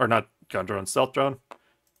 So, or not gun drone, stealth drone.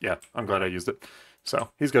 Yeah, I'm glad I used it. So,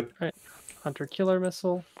 he's good. All right. Hunter killer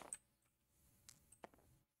missile.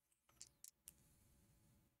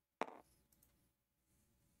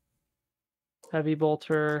 Heavy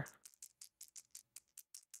bolter.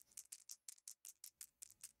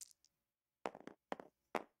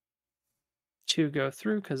 Two go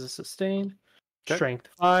through because it's sustained. Okay. Strength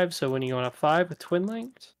 5, so when you go on a 5 with twin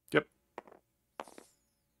linked. Yep.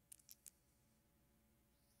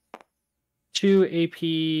 2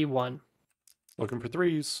 AP 1. Looking for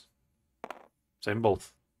 3s. Same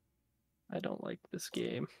both. I don't like this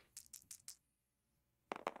game.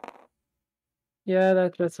 Yeah,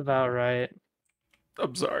 that's about right.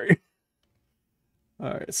 I'm sorry.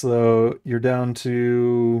 All right, so you're down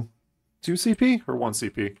to 2 CP or 1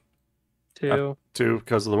 CP? 2. 2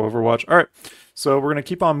 because of the Overwatch. All right, so we're gonna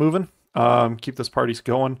keep on moving. Keep this party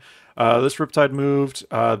going. This Riptide moved.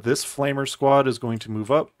 This Flamer squad is going to move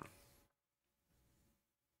up.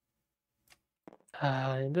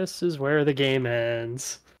 And this is where the game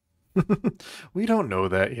ends. We don't know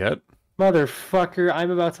that yet. Motherfucker,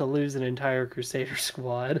 I'm about to lose an entire Crusader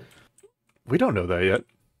squad. We don't know that yet.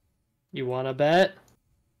 You wanna bet?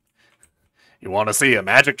 You want to see a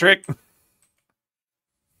magic trick?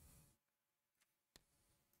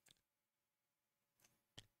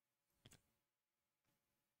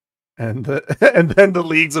 And then the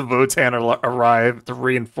leagues of Votan arrive to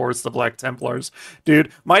reinforce the Black Templars.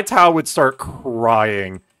 Dude, my Tau would start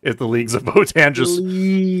crying if the leagues of Votan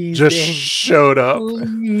just showed up.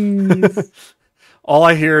 All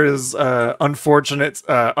I hear is unfortunate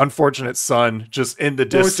son just in the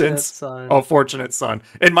distance. Son. Oh, fortunate son.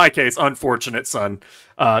 In my case, unfortunate son.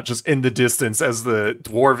 Just in the distance as the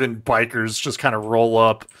dwarven bikers just kind of roll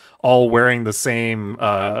up, all wearing the same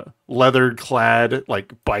leather-clad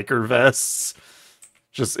like biker vests.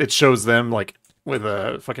 Just it shows them like with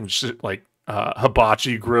a fucking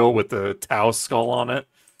hibachi grill with the Tau skull on it.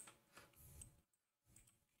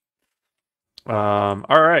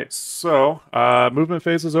 All right, so movement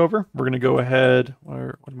phase is over. We're gonna go ahead. What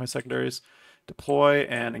are my secondaries? Deploy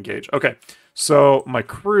and engage. Okay, so my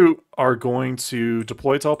crew are going to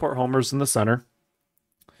deploy teleport homers in the center.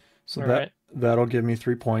 So that'll give me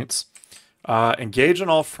 3 points. Engage in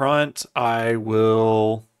all front. I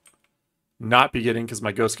will not be getting because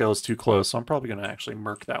my ghost scale is too close. So I'm probably gonna actually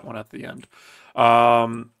murk that one at the end.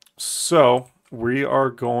 So we are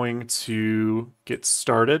going to get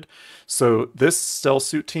started. So this stealth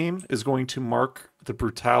suit team is going to mark the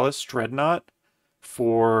Brutalis Dreadnought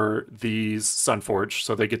for these Sunforge.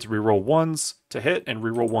 So they get to reroll 1s to hit and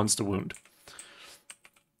reroll 1s to wound.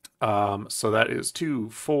 So that is 2,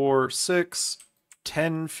 4, 6,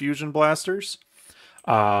 10 fusion blasters.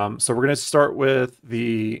 So we're going to start with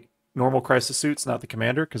the normal crisis suits, not the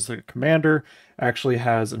commander, because the commander actually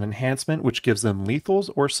has an enhancement which gives them lethals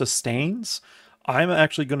or sustains. I'm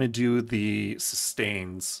actually going to do the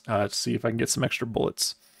sustains to see if I can get some extra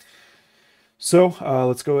bullets. So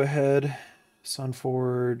let's go ahead.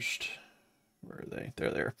 Sunforged. Where are they?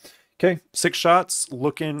 They're there. Okay, 6 shots.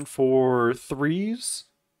 Looking for threes.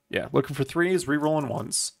 Yeah, looking for threes. Rerolling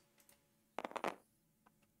ones.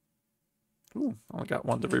 Ooh, only got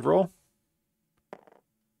one to reroll.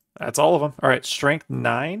 That's all of them. All right, strength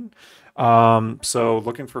 9. So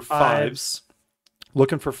looking for fives.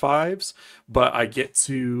 Looking for fives, but I get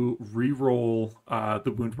to reroll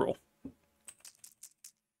the wound roll.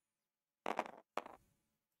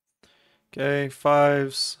 Okay,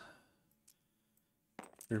 fives.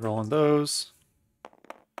 Rerolling those.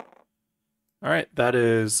 All right, that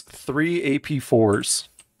is 3 AP4s.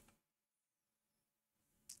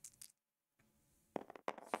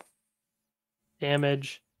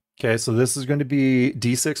 Damage. Okay, so this is going to be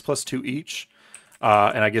D6 plus 2 each.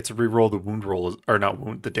 And I get to reroll the wound roll, or not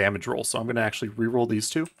wound, the damage roll. So I'm going to actually reroll these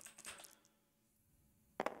two.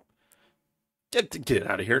 Get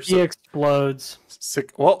out of here. He explodes.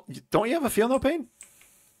 Sick. Well, don't you have a feel no pain?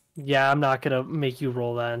 Yeah, I'm not gonna make you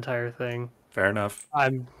roll that entire thing. Fair enough.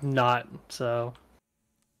 I'm not, so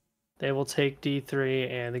they will take D3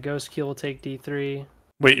 and the ghost keel will take D3.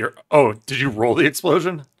 Wait, oh, did you roll the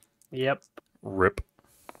explosion? Yep. Rip.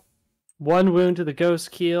 1 wound to the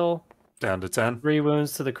ghost keel. Down to 10. 3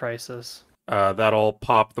 wounds to the crisis. That'll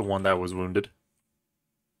pop the one that was wounded.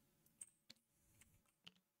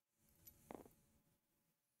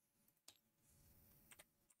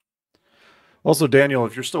 Also, Daniel,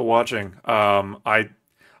 if you're still watching, I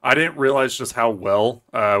didn't realize just how well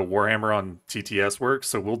Warhammer on TTS works,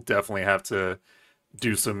 so we'll definitely have to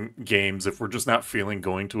do some games if we're just not feeling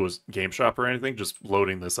going to a game shop or anything, just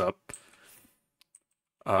loading this up.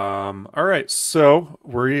 All right, so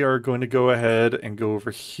we are going to go ahead and go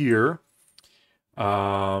over here.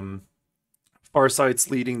 Farsight's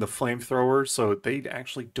leading the flamethrower, so they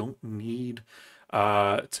actually don't need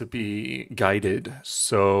to be guided.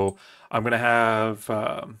 So I'm gonna have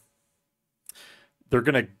they're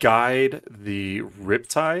gonna guide the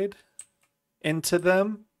Riptide into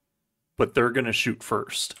them, but they're gonna shoot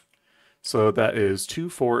first. So that is 2,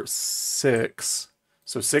 4, 6.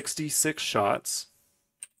 So 66 shots.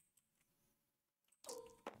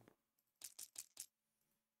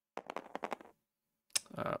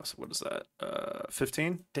 So what is that?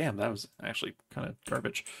 15? Damn, that was actually kind of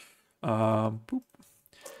garbage. Boop.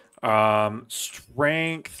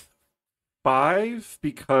 Strength 5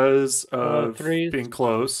 because of being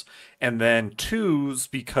close, and then 2s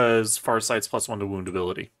because Farsight's +1 to wound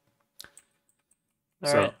ability.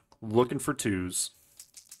 All right. Looking for 2s.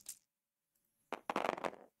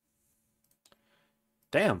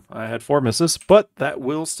 Damn, I had 4 misses, but that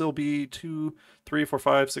will still be 2, 3, 4,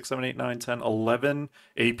 5, 6, 7, 8, 9, 10, 11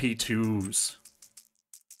 AP2s.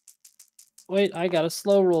 Wait, I gotta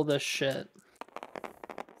slow roll this shit.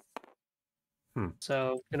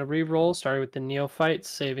 So, gonna re-roll, starting with the Neophyte,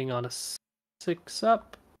 saving on a 6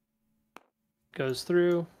 up. Goes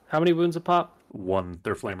through. How many wounds a pop? 1,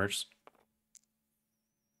 they're flamers.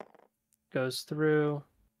 Goes through.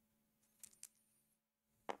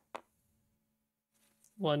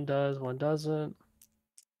 1 does, 1 doesn't.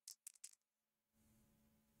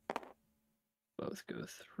 Both go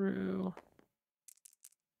through.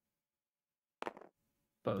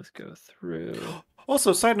 Both go through.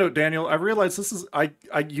 Also, side note, Daniel, I realized this is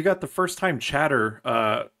you got the first time chatter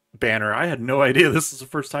banner. I had no idea this is the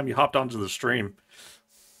first time you hopped onto the stream.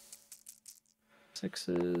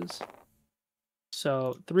 6s.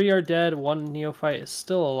 So 3 are dead. 1 Neophyte is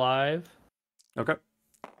still alive. Okay.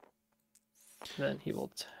 Then he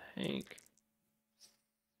will tank.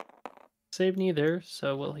 Save neither.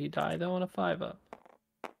 So will he die though on a 5 up?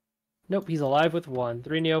 Nope, he's alive with 1.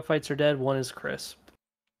 3 Neophytes are dead. 1 is crisp.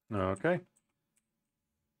 Okay.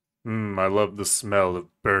 I love the smell of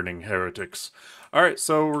burning heretics. All right,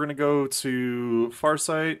 so we're gonna go to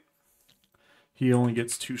Farsight. He only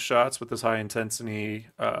gets 2 shots with this high intensity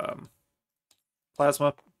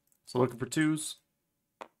plasma. So looking for 2s.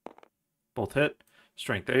 Both hit.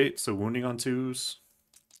 Strength 8, so wounding on 2s.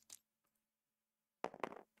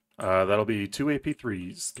 That'll be 2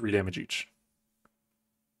 AP3s, 3 damage each.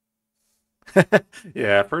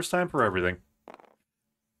 Yeah, first time for everything.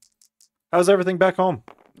 How's everything back home?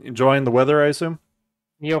 Enjoying the weather, I assume?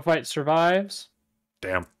 Neophyte survives.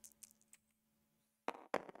 Damn.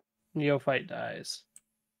 Neophyte dies.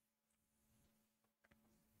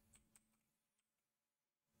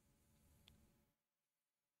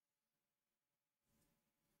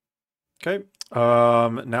 Okay.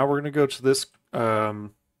 Now we're gonna go to this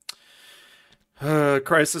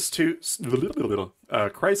crisis suit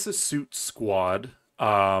squad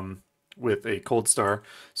with a cold star.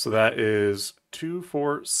 So that is 2,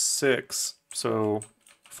 4, 6 So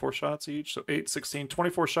 4 shots each. So 8, 16,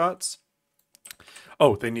 24 shots.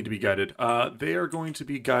 Oh, they need to be guided. They are going to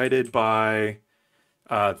be guided by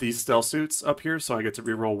these stealth suits up here, so I get to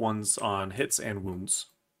reroll ones on hits and wounds.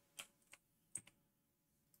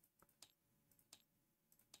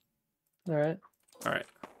 All right. All right.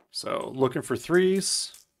 So looking for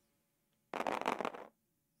 3s.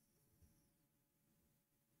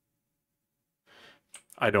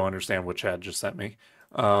 I don't understand what Chad just sent me.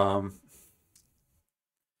 And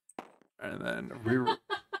then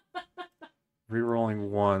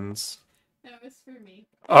re-rolling ones. That was for me.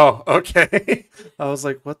 Oh, okay. I was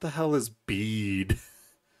like, what the hell is bead?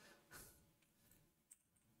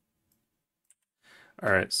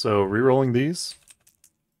 All right, so re-rolling these.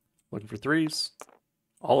 Looking for 3s.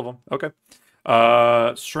 All of them. Okay.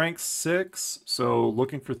 Strength 6. So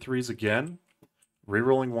looking for 3s again.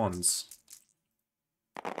 Re-rolling 1s.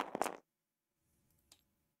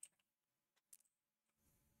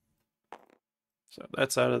 So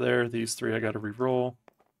that's out of there. These 3 I got to re-roll.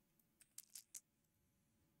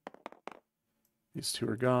 These 2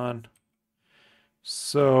 are gone.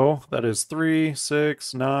 So that is 3,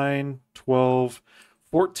 6, 9, 12,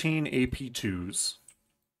 14 AP2s.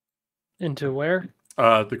 Into where?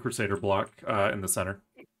 The Crusader block in the center.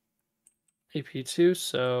 AP2,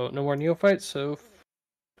 so no more neophytes, so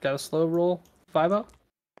got a slow roll. 5-0.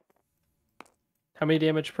 How many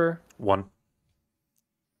damage per? 1.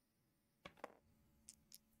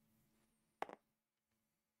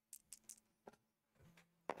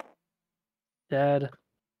 Dead.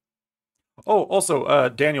 Oh, also,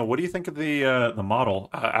 Daniel, what do you think of the model?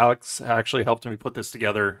 Alex actually helped me put this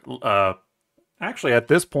together. Actually, at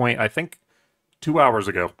this point, I think 2 hours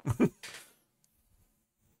ago.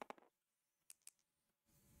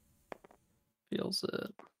 Feels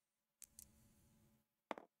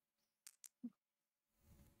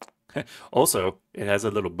it. Also, it has a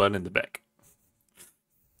little button in the back.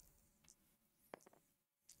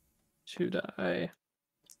 2 die.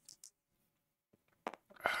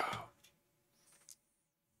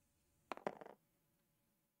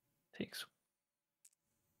 Takes.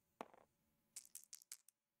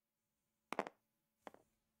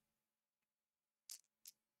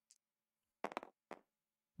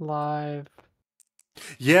 Live.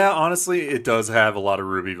 Yeah, honestly, it does have a lot of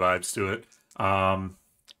Ruby vibes to it.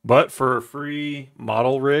 But for a free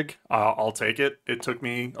model rig, I'll take it. It took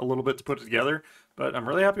me a little bit to put it together, but I'm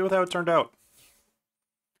really happy with how it turned out.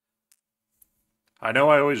 I know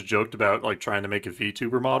I always joked about like trying to make a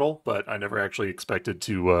VTuber model, but I never actually expected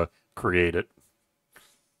to create it.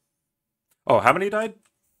 Oh, how many died?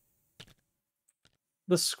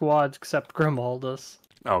 The squad except Grimaldus.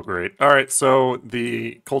 Oh, great. All right, so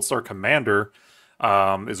the Cold Star Commander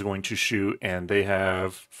is going to shoot, and they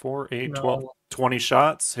have 4, 8, 12, No. 20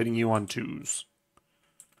 shots hitting you on 2s.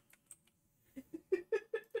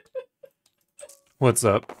 What's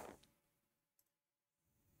up?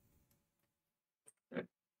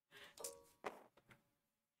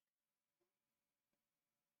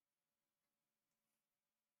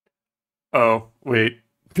 Oh, wait.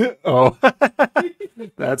 Oh,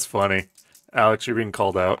 that's funny. Alex, you're being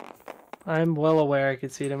called out. I'm well aware. I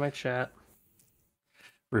could see it in my chat.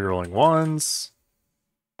 Rerolling 1s.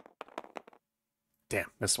 Damn,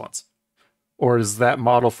 missed once. Or is that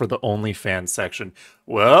model for the OnlyFans section?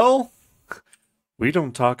 Well, we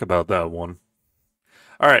don't talk about that one.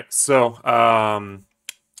 All right, so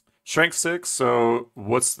strength 6. So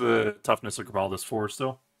what's the toughness of Grimaldus 4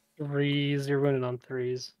 still? 3s. You're winning on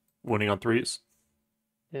 3s. Winning on 3s.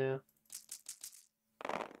 Yeah.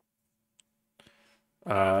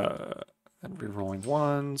 And rerolling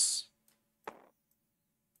 1s.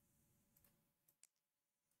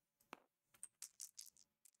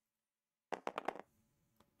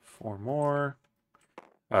 Four more.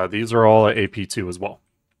 These are all at AP2 as well.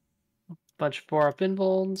 Bunch of 4-up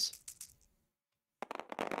invulns.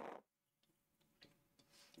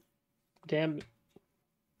 Damn.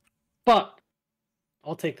 Fuck.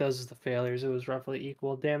 I'll take those as the failures. It was roughly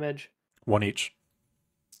equal damage. 1 each.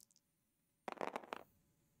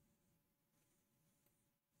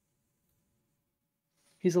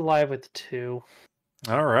 He's alive with 2.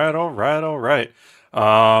 All right, all right, all right.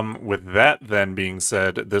 With that then being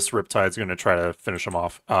said, this Riptide's going to try to finish him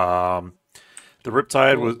off. The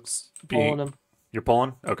Riptide was being... Pulling him. You're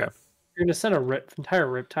pulling? Okay. You're gonna send a entire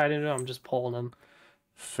Riptide into him. I'm just pulling him.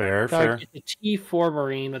 Fair, fair. Get a T4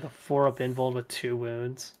 Marine with a 4-up invuln with 2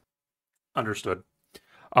 wounds. Understood.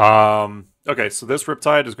 Okay, so this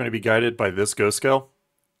Riptide is going to be guided by this Ghost Scale.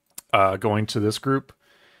 Going to this group.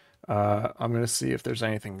 I'm going to see if there's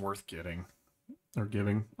anything worth getting or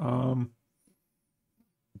giving.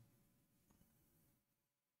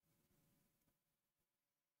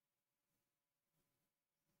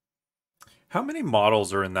 How many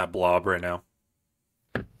models are in that blob right now?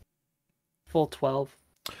 Full 12.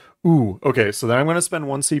 Ooh, okay, so then I'm going to spend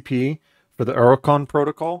 1 CP for the Aerocon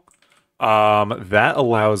protocol. That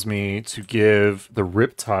allows me to give the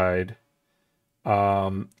Riptide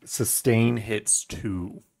sustain hits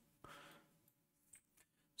 2.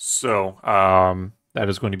 So, that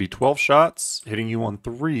is going to be 12 shots, hitting you on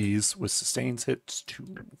 3s with sustains hits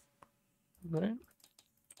 2. Right.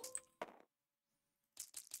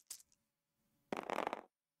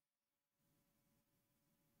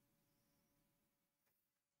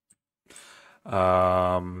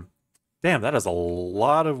 Damn, that is a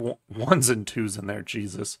lot of 1s and 2s in there,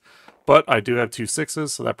 Jesus. But I do have 2 6s,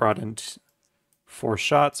 so that brought in 4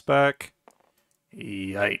 shots back.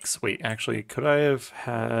 Yikes. Wait, actually, could I have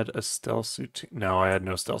had a stealth suit? No, I had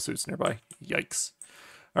no stealth suits nearby. Yikes.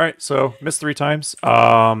 All right, so missed 3 times.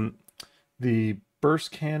 The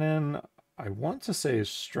burst cannon, I want to say is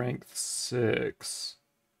strength 6.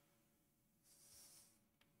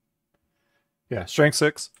 Yeah, strength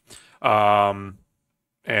 6.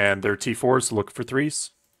 And they're T4s, so look for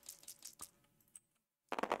 3s.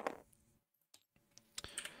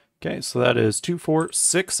 Okay, so that is 2, 4,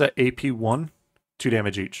 6 at AP 1. 2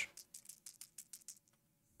 damage each.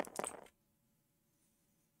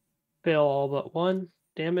 Fail all but 1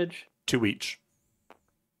 damage. 2 each.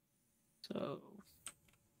 So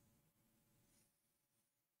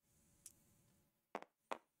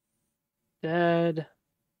dead.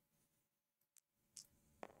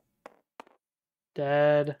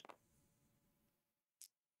 Dead.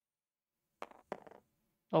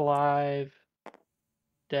 Alive.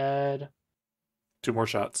 Dead. 2 more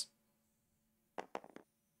shots.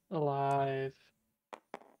 Alive.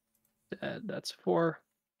 Dead. That's 4.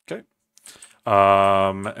 Okay.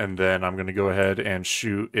 And then I'm going to go ahead and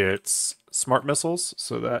shoot its smart missiles.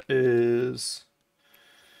 So that is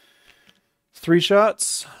 3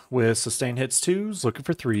 shots with sustain hits 2s, looking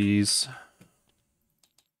for 3s.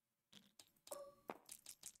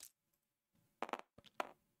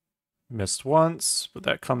 Missed once, but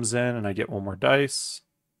that comes in and I get 1 more dice.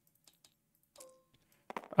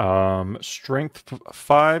 Strength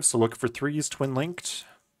 5, so looking for 3s, twin linked.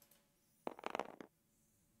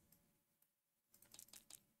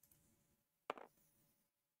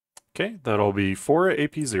 Okay, that'll be 4 at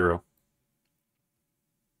AP 0.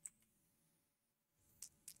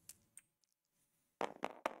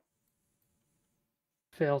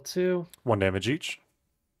 Fail 2. 1 damage each.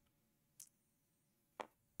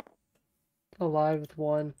 Alive with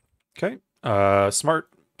 1. Okay. Smart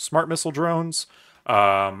missile drones.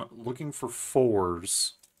 Looking for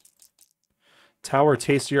 4s. Tower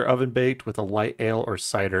tastier oven baked with a light ale or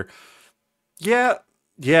cider. Yeah,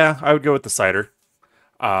 I would go with the cider.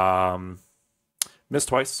 Missed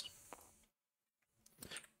twice.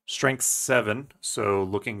 Strength 7, so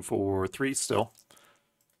looking for 3 still.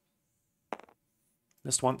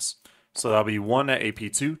 Missed once. So that'll be 1 at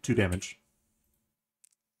AP 2, 2 damage.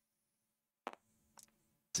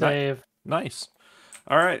 Save. Nice.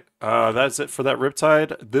 All right, that's it for that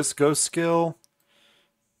Riptide. This ghost skill.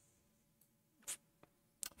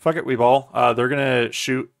 Fuck it, we ball. They're gonna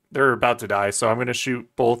shoot. They're about to die, so I'm gonna shoot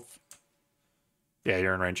both. Yeah,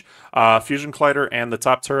 you're in range. Fusion Collider and the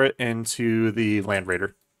top turret into the Land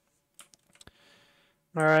Raider.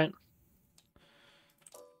 All right.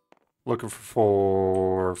 Looking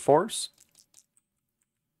for 4s.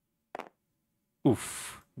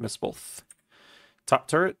 Oof, missed both. Top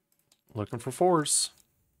turret, looking for 4s.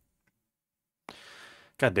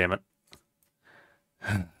 God damn it.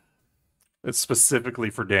 It's specifically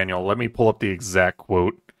for Daniel. Let me pull up the exact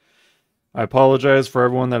quote. I apologize for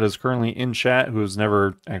everyone that is currently in chat who has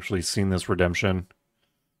never actually seen this redemption.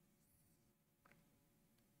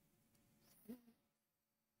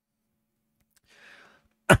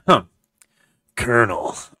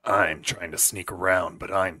 Colonel, I'm trying to sneak around,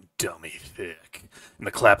 but I'm dummy thick. And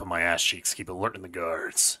the clap of my ass cheeks keep alerting the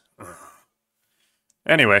guards.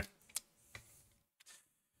 Anyway.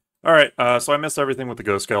 Alright, so I missed everything with the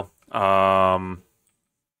ghost skill. Love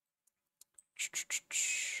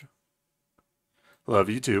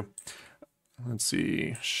you too. Let's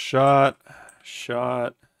see. Shot.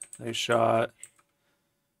 Nice shot.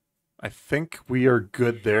 I think we are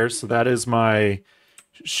good there. So that is my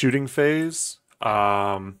shooting phase.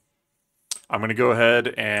 I'm going to go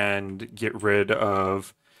ahead and get rid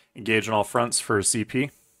of engage on all fronts for CP.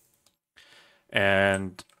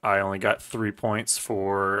 And I only got 3 points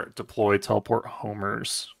for deploy teleport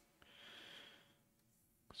homers.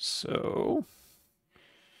 So...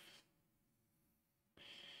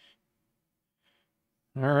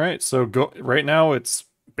 All right, so go right now it's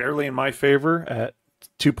barely in my favor at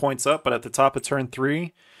 2 points up, but at the top of turn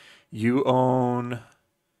 3, you own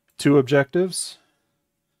 2 objectives.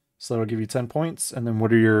 So that'll give you 10 points. And then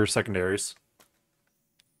what are your secondaries?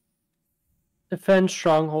 Defend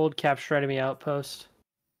stronghold, capture enemy outpost.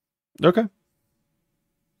 Okay.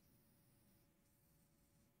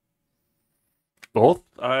 Both,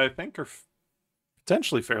 I think, are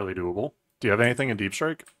potentially fairly doable. Do you have anything in Deep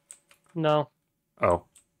Strike? No. Oh.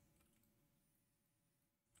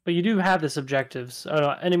 But you do have this objectives. Oh,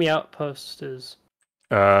 no, enemy outpost is...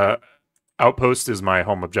 Outpost is my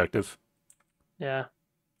home objective. Yeah.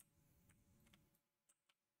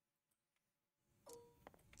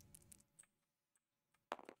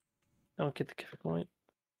 I don't get the kick point.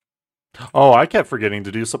 Oh, I kept forgetting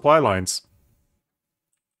to do supply lines.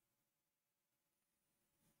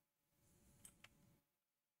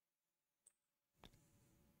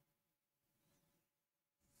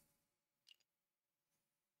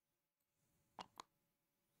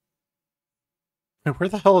 Where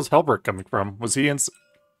the hell is Helbert coming from? Was he in...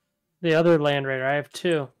 The other land raider, I have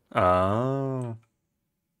 2. Oh.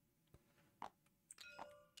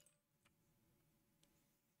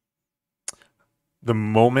 The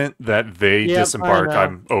moment that they disembark,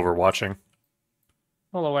 I'm overwatching.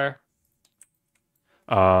 Well aware.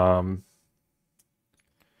 And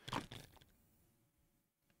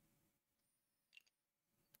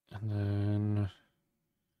then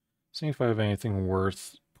see if I have anything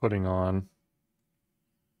worth putting on.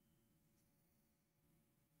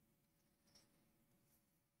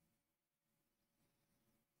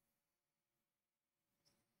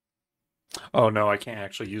 Oh no, I can't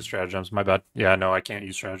actually use stratagems. My bad. Yeah, no, I can't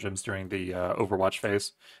use stratagems during the Overwatch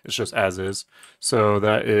phase. It's just as is. So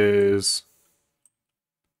that is...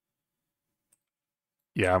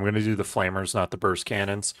 Yeah, I'm going to do the flamers, not the burst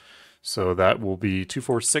cannons. So that will be 2,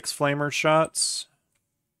 4, 6 flamer shots.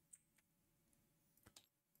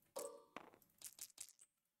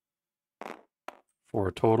 For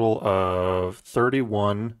a total of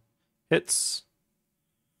 31 hits.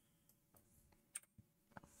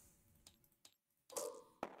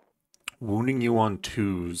 Wounding you on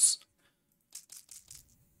 2s.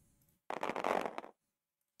 I'm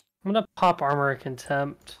gonna pop armor of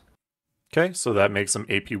contempt. Okay, so that makes them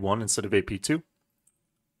AP1 instead of AP2.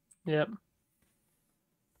 Yep.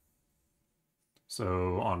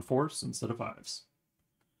 So on 4s instead of 5s.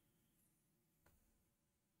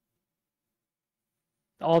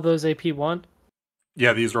 All those AP1?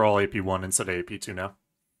 Yeah, these are all AP1 instead of AP2 now.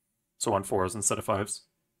 So on 4s instead of 5s.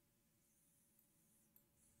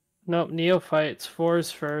 Nope, neophytes.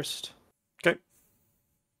 4s first. Okay.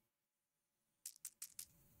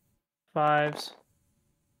 5s.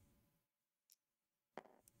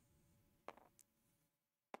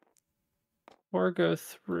 Or go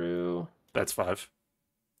through. That's 5.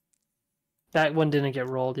 That one didn't get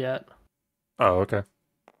rolled yet. Oh, okay.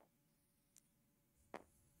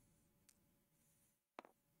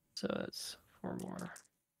 So that's 4 more.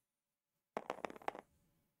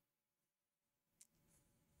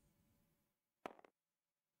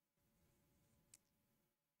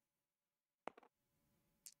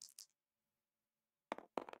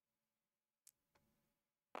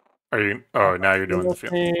 Are you... Oh, now you're doing the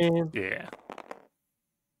field. Yeah.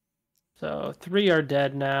 So 3 are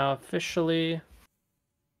dead now, officially.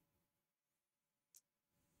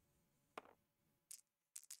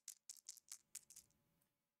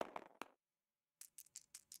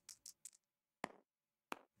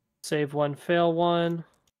 Save 1, fail 1.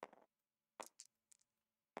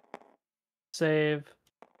 Save.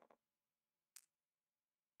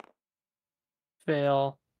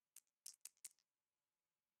 Fail.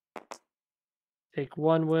 Take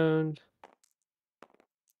 1 wound.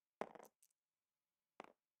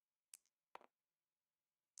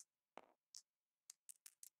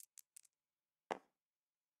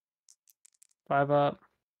 Five up.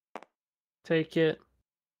 Take it.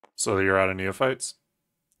 So you're out of neophytes?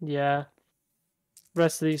 Yeah.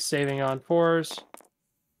 Rest of these saving on 4s.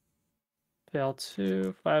 Fail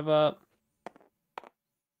 2. 5 up.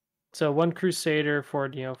 So 1 crusader, 4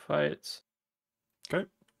 neophytes. Okay.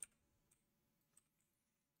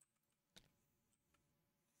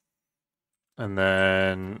 And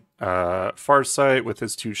then Farsight with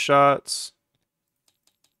his 2 shots.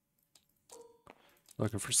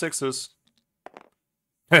 Looking for 6s.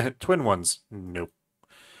 Twin ones. Nope.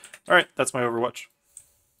 Alright, that's my Overwatch.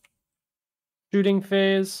 Shooting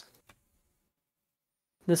phase.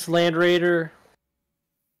 This Land Raider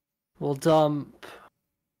will dump.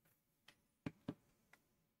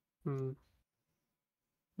 Well,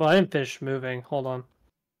 I didn't finish moving. Hold on.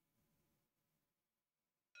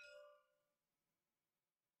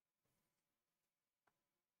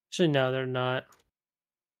 Actually, no, they're not.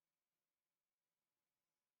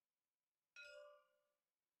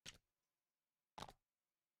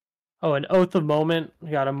 Oh, an Oath of Moment. We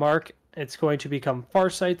got a mark. It's going to become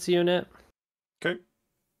Farsight's unit. Okay.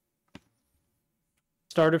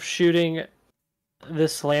 Start of shooting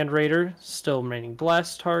this Land Raider, still remaining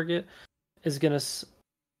blessed target, is going to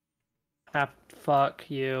have fuck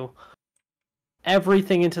you.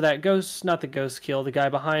 Everything into that ghost, not the ghost kill, the guy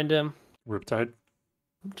behind him. Riptide.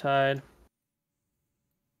 Tied.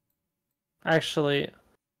 Actually,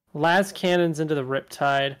 las cannons into the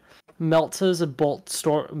Riptide. Meltas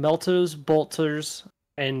bolters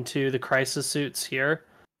into the crisis suits here.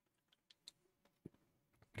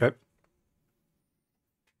 Okay.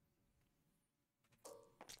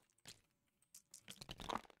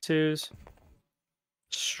 Twos.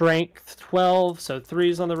 Strength 12, so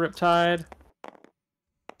 3s on the Riptide.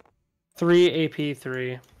 3 AP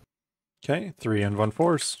 3. Okay, 3 and 1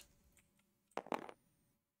 force.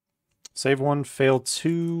 Save 1, fail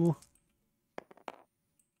 2.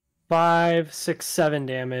 5, 6, 7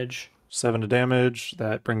 damage. 7 to damage.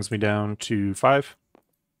 That brings me down to 5.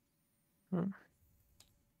 Huh.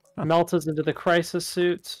 Meltas into the crisis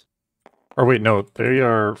suits. Or wait, no, they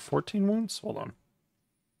are 14 wounds? Hold on.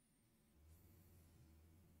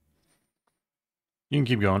 You can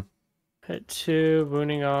keep going. Hit 2,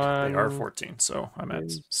 wounding on. They are 14, so I'm at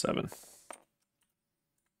 7.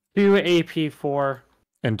 2 AP 4.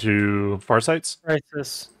 Into Farsights?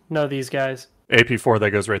 Crisis. No, these guys. AP 4,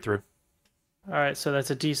 that goes right through. Alright, so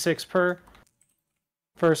that's a D6 per.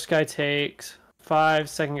 First guy takes 5,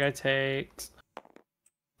 second guy takes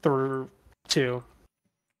 2. Okay.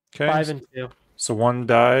 5 and 2. So 1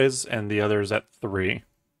 dies, and the other's at 3.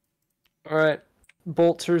 Alright.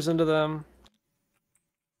 Bolters into them.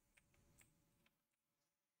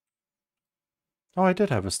 Oh, I did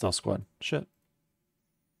have a stealth squad. Shit.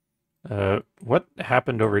 What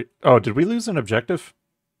happened over... Oh, did we lose an objective?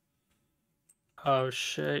 Oh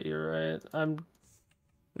shit, you're right.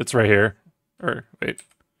 It's right here. Or, wait.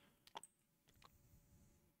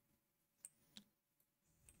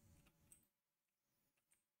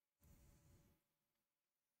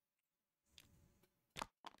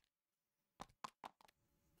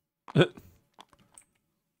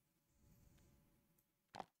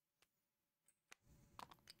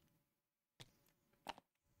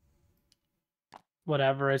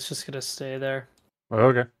 Whatever, it's just gonna stay there.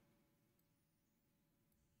 Okay.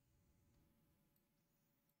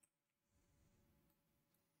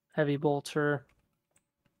 Heavy bolter.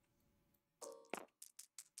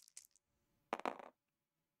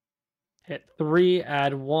 Hit 3,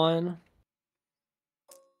 add 1.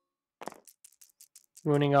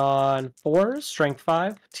 Wounding on 4s, strength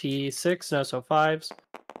 5, T6, no, so 5s.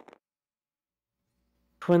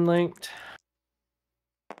 Twin linked.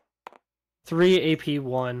 3 AP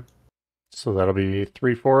 1. So that'll be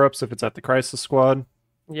 3 4-ups if it's at the crisis squad.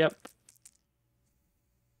 Yep.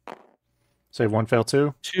 Save 1, fail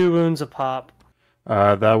 2. 2 wounds a pop.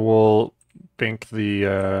 That will bink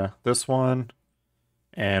the this one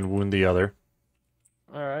and wound the other.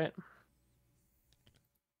 Alright.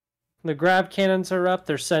 The grab cannons are up.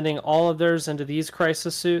 They're sending all of theirs into these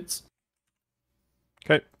crisis suits.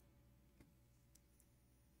 Okay.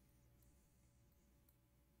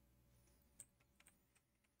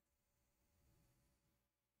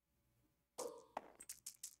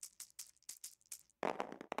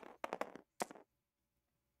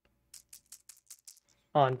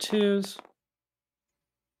 On 2s.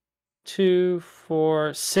 2,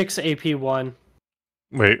 4, 6 AP 1.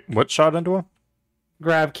 Wait, what shot into him?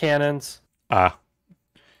 Grab cannons. Ah.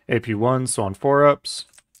 AP 1, so on 4-ups.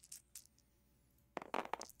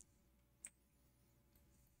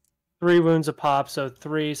 3 wounds a pop, so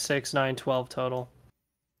 3, 6, 9, 12 total.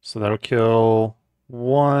 So that'll kill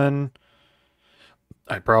 1.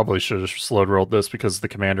 I probably should have slowed rolled this because the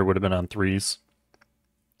commander would have been on 3s.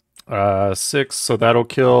 6, so that'll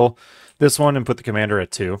kill this one and put the commander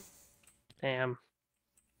at 2. Damn.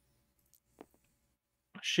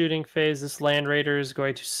 Shooting phase, this Land Raider is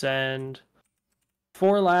going to send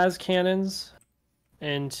 4 las cannons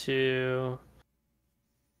into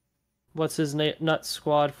what's his nut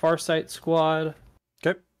squad, Farsight squad.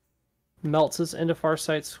 Okay. Melts us into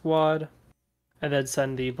Farsight squad, and then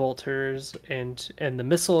send the bolters and the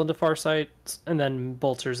missile into Farsight, and then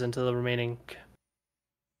bolters into the remaining,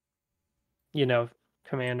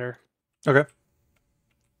 commander. Okay.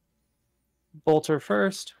 Bolter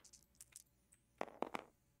first.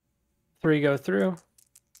 3 go through.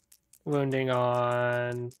 Wounding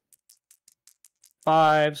on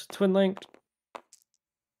 5s, twin linked.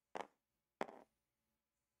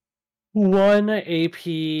 1 AP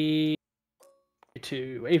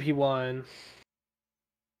 2, AP 1.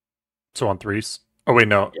 So on 3s. Oh wait,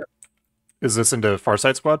 no. Yep. Is this into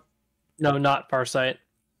Farsight Squad? No, not Farsight.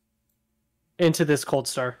 Into this Cold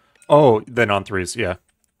Star. Oh, then on 3s, yeah.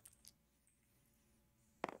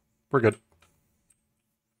 We're good.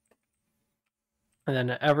 And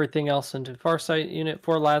then everything else into Farsight unit,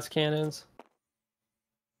 4 las cannons.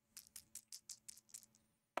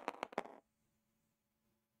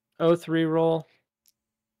 O3 roll.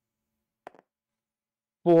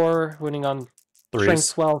 4 winning on 3s.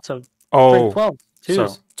 strength 12 to Oh, strength 12. 2s.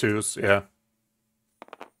 so 2s, yeah.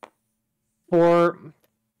 4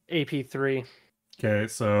 AP3. Okay,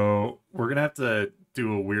 so we're gonna have to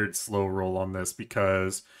do a weird slow roll on this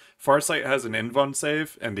because Farsight has an invuln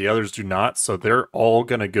save and the others do not, so they're all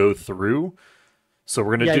gonna go through. So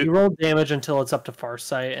we're gonna Yeah, do you roll damage until it's up to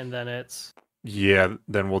Farsight, and then it's... Yeah,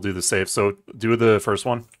 then we'll do the save. So do the first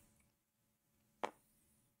one.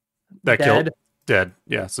 That Dead. killed. Dead.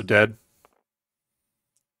 Yeah, so dead.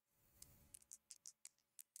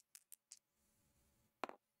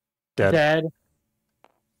 Dead. Dead.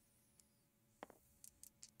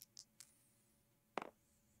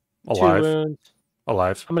 Alive. 2 wounds.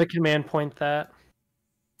 Alive. I'm going to command point that.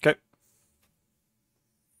 Okay.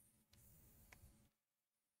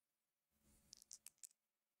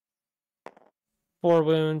 4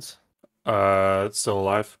 wounds. Still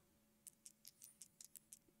alive.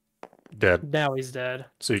 Dead. Now he's dead.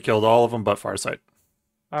 So you killed all of them but Farsight.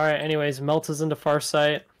 Alright, anyways, melts us into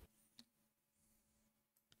Farsight.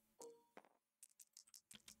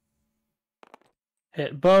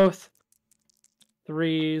 Hit both.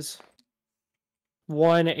 3s.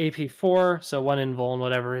 1 AP4, so 1 invuln,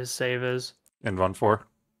 whatever his save is. Invuln 4.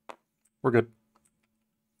 We're good.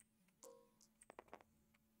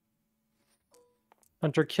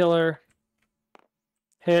 Hunter Killer.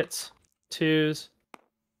 Hits. 2s.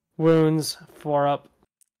 Wounds. 4 up.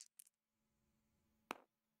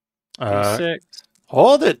 6.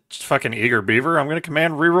 Hold it, fucking eager beaver. I'm gonna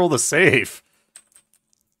command reroll the save.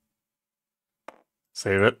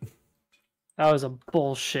 Save it. That was a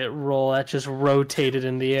bullshit roll. That just rotated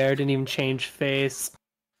in the air. Didn't even change face.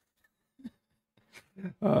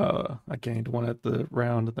 I gained 1 at the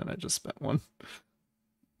round, then I just spent 1.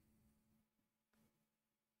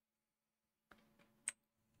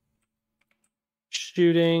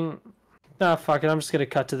 Shooting. Ah, fuck it. I'm just gonna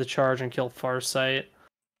cut to the charge and kill Farsight.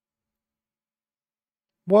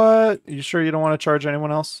 What? You sure you don't want to charge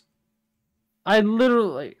anyone else? I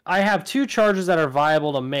have 2 charges that are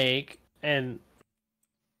viable to make, and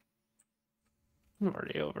I'm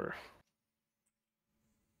already over.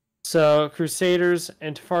 So Crusaders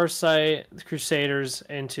into Farsight, Crusaders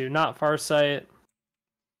into not Farsight.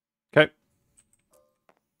 Okay.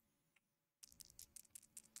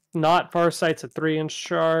 Not Farsight's a 3-inch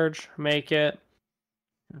charge. Make it.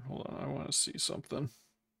 Hold on, I want to see something.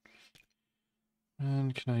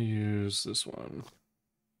 And can I use this one?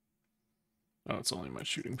 Oh, it's only my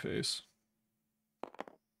shooting phase.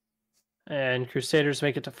 And Crusaders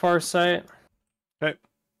make it to Farsight. Okay.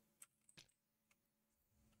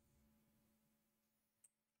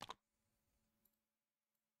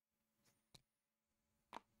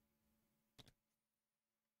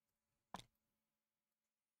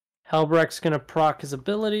 Helbrecht's gonna proc his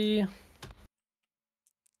ability.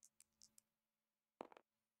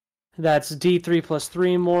 That's D3 plus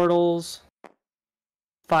 3 mortals.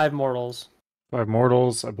 5 mortals. 5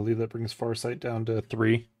 mortals. I believe that brings Farsight down to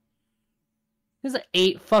 3. He's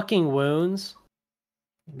 8 fucking wounds.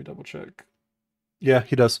 Let me double check. Yeah,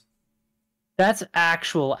 he does. That's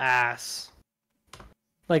actual ass.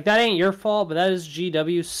 Like, that ain't your fault, but that is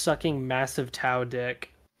GW sucking massive Tau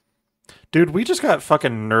dick. Dude, we just got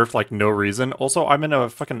fucking nerfed like no reason. Also, I'm in a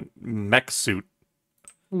fucking mech suit.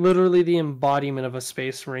 Literally the embodiment of a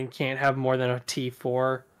space marine can't have more than a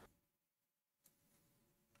T4.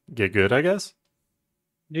 Get good, I guess?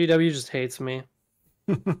 GW just hates me.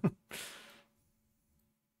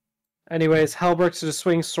 Anyways, Helbrecht's just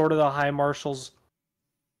swing Sword of the High Marshals.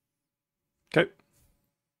 Okay.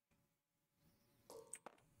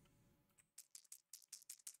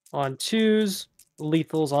 On 2s,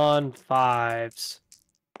 lethals on 5s.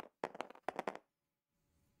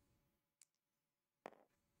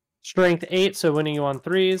 Strength 8, so winning you on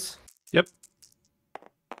 3s. Yep.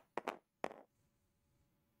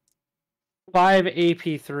 5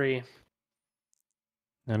 AP3.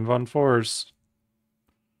 And Von 4s.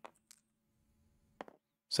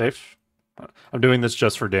 Safe? I'm doing this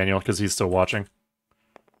just for Daniel because he's still watching.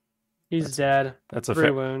 He's dead. That's a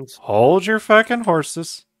 3 wounds. Hold your fucking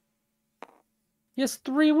horses. He has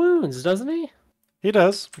 3 wounds, doesn't he? He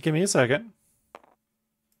does. Give me a second.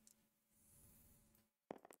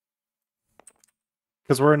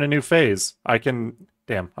 Because we're in a new phase. I can...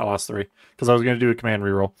 Damn, I lost 3. Because I was going to do a command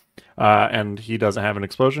reroll. And he doesn't have an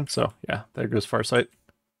explosion, so yeah, there goes Farsight.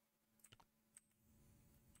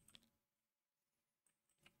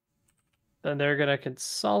 Then they're gonna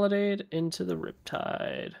consolidate into the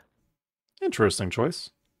Riptide. Interesting choice.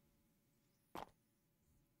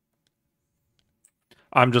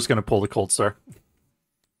 I'm just going to pull the Cold Star.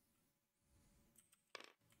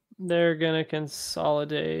 They're gonna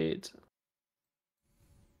consolidate.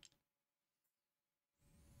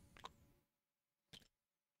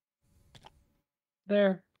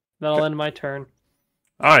 There. That'll end my turn.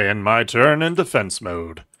 I end my turn in defense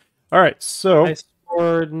mode. Alright, so... I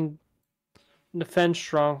scored defense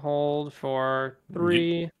stronghold for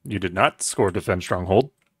 3. You did not score defense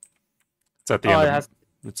stronghold. It's at the end of...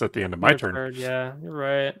 It's at the end of my turn. Third, yeah, you're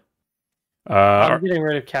right. Uh, I'm getting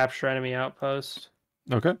rid of capture enemy outpost.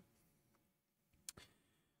 Okay.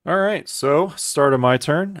 All right, so start of my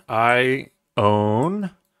turn. I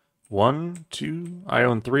own 1, 2. I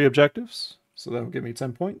own 3 objectives, so that will give me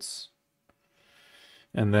 10 points.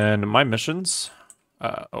 And then my missions.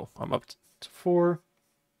 I'm up to 4.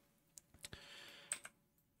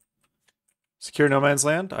 Secure no man's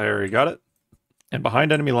land. I already got it. And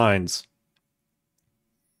behind enemy lines.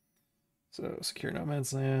 So secure no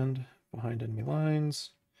man's land, behind enemy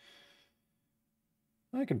lines.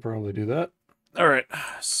 I can probably do that. All right,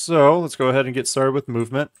 so let's go ahead and get started with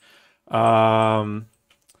movement.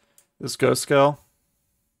 This ghost skull.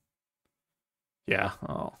 Yeah,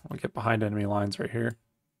 I'll get behind enemy lines right here.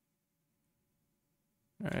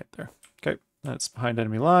 All right, there. Okay, that's behind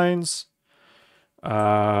enemy lines.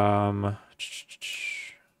 Start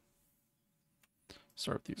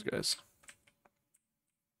with these guys.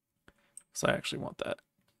 So I actually want that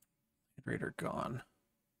raider gone.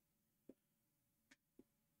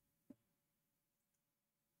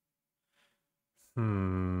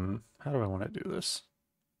 How do I want to do this?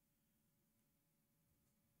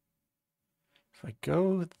 If I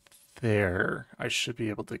go there, I should be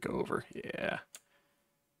able to go over. Yeah.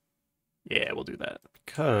 Yeah, we'll do that.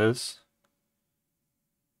 Because...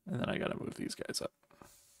 And then I gotta move these guys up.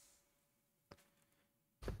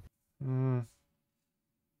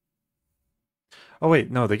 Oh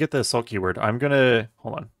wait, no, they get the assault keyword. I'm gonna...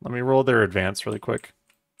 Hold on. Let me roll their advance really quick.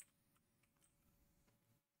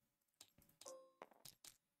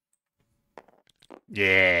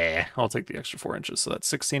 Yeah, I'll take the extra 4 inches. So that's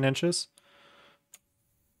 16 inches.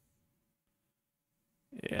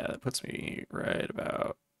 Yeah, that puts me right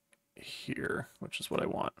about here, which is what I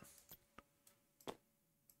want.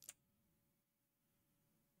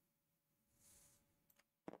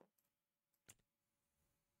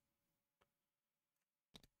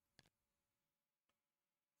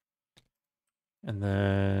 And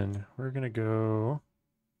then we're going to go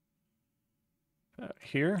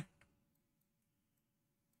here.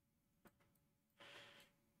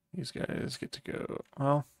 These guys get to go...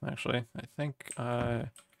 Well, actually, I think... yeah,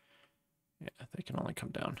 they can only come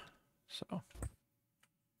down. So...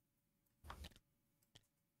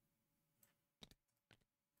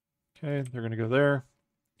 Okay, they're going to go there.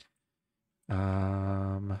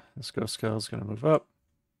 This ghost skull is going to move up.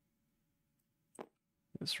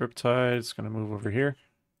 This riptide is going to move over here.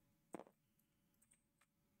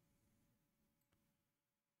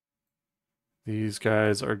 These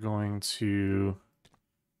guys are going to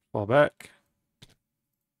fall back.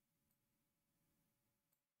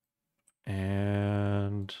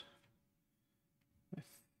 And I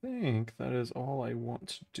think that is all I want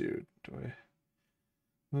to do. Do I...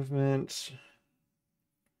 Movement...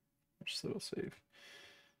 Still save.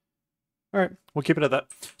 All right, we'll keep it at that.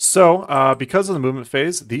 So, because of the movement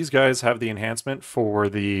phase, these guys have the enhancement for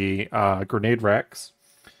the grenade racks.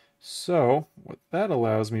 So, what that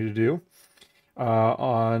allows me to do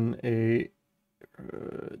on a...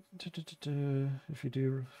 if you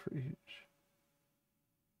do for each...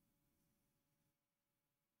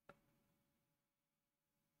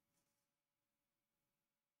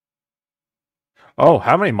 Oh,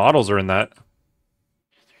 how many models are in that?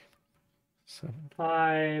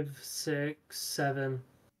 5, 6, 7.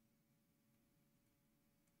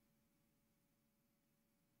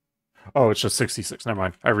 Oh, it's just 66. Never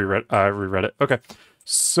mind. I reread it. Okay.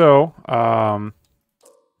 So,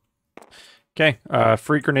 okay,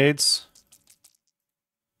 free grenades.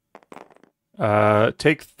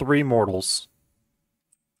 Take 3 mortals.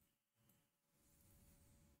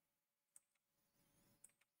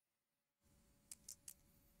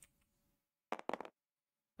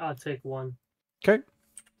 I'll take 1. Okay.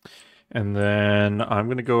 And then I'm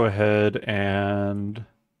going to go ahead and...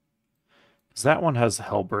 because that one has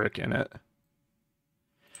Hellbrick in it.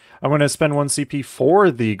 I'm going to spend 1 CP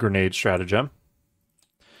for the grenade stratagem.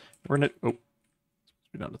 We're going to... oh,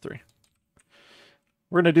 be down to 3.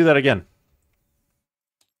 We're going to do that again.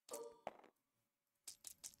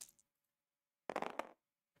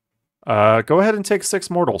 Go ahead and take 6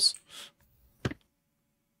 mortals.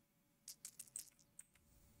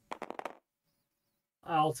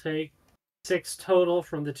 I'll take 6 total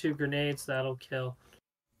from the 2 grenades. That'll kill.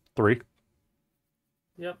 3.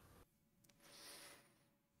 Yep.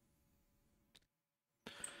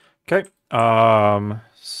 Okay.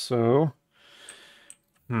 So...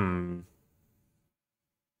 I'm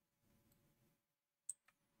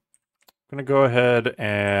going to go ahead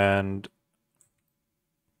and...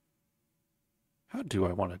 how do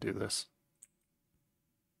I want to do this?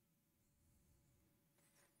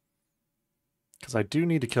 Because I do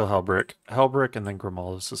need to kill Hellbrick. Hellbrick and then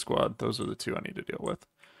Grimaldus' squad. Those are the 2 I need to deal with.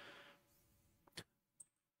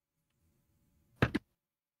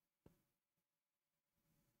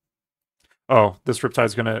 Oh, this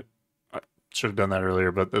Riptide's going to... I should have done that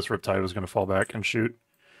earlier, but this Riptide was going to fall back and shoot.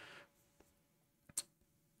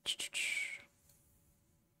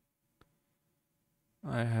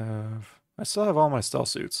 I still have all my stealth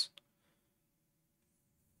suits.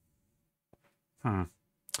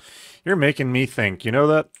 You're making me think. You know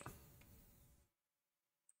that?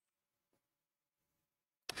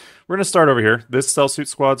 We're going to start over here. This stealth suit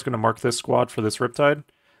squad's going to mark this squad for this Riptide.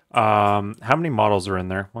 How many models are in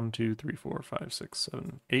there? 1, 2, 3, 4, 5, 6,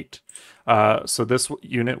 7, 8. So this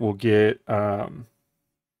unit will get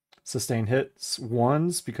sustain hits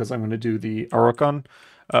 1s because I'm going to do the Arokon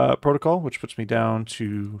protocol, which puts me down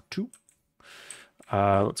to 2.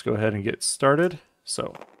 Let's go ahead and get started.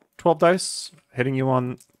 So 12 dice, hitting you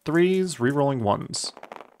on 3s, rerolling 1s.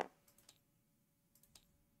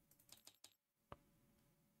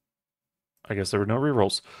 I guess there were no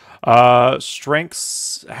rerolls.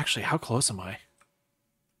 Strengths... actually, how close am I?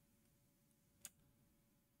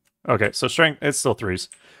 Okay, so strength, it's still 3s.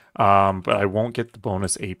 But I won't get the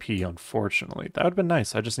bonus AP, unfortunately. That would have been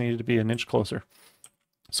nice. I just needed to be an inch closer.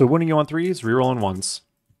 So winning you on 3s, rerolling 1s.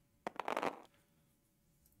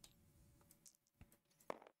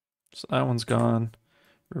 So that one's gone.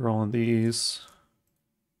 Rerolling these.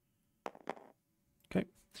 Okay.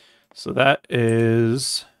 So that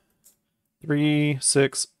is 3,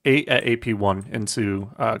 6, 8 at AP1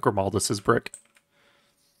 into Grimaldus' brick.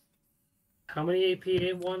 How many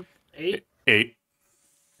AP 1? 8? 8.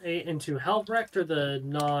 8 into Helbrecht or the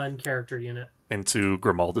non-character unit? Into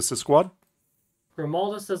Grimaldus' squad.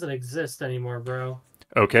 Grimaldus doesn't exist anymore, bro.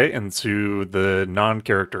 Okay, into the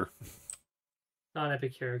non-character.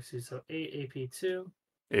 Non-epic characters, so 8 AP2.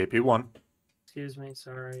 AP1. Excuse me,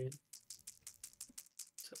 sorry.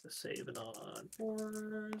 So saving on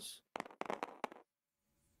 4s.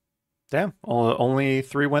 Damn, only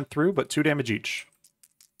 3 went through, but 2 damage each.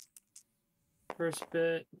 First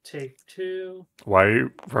bit, take 2. Why are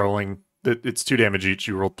you rolling? It's 2 damage each.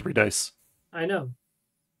 You rolled 3 dice. I know.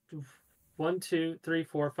 1, 2, 3,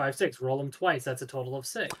 4, 5, 6. Roll them twice. That's a total of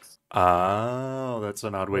 6. Oh, that's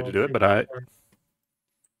an odd way Roll to do it, 3, but I... 4.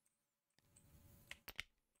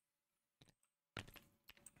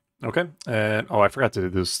 Okay, and oh, I forgot to do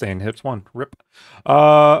the sustain hits 1. Rip.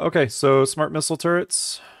 Okay, so smart missile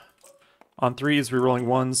turrets. On 3s, rerolling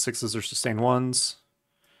 1s. 6s are sustain 1s.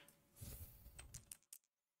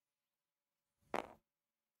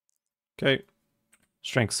 Okay.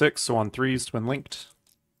 Strength 6, so on 3s, twin linked.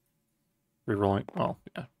 Rerolling, well,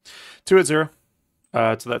 yeah. 2 at 0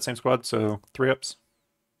 to that same squad, so 3 ups.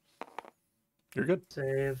 You're good.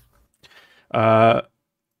 Save.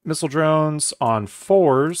 Missile drones on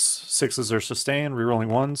 4s. 6s are sustain, rerolling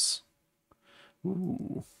 1s.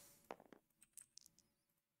 Ooh.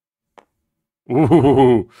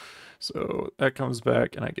 Ooh. So that comes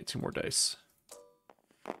back, and I get 2 more dice.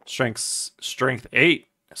 Strength 8.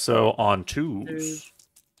 So on 2s,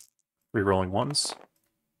 rerolling 1s.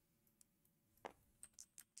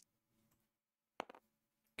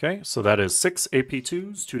 Okay, so that is 6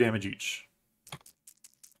 AP2s, 2 damage each.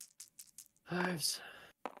 5s.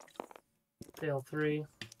 Fail 3.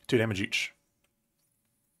 2 damage each.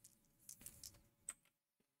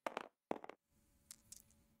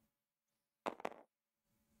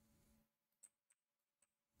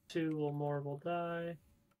 Two or more will die.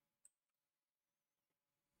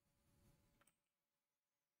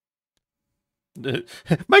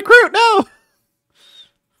 My crew, no!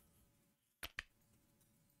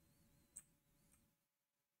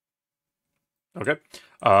 Okay.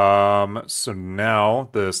 So now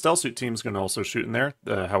the stealth suit team's going to also shoot in there.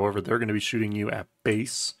 However, they're going to be shooting you at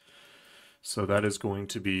base. So that is going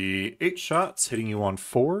to be 8 shots, hitting you on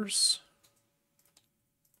 4s.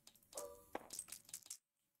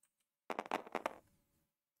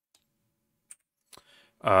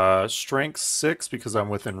 Strength 6 because I'm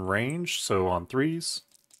within range, so on 3s.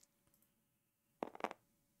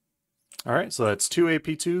 Alright, so that's 2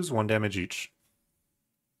 AP2s, 1 damage each.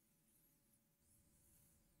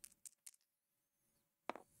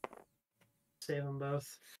 Save them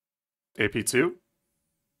both. AP2?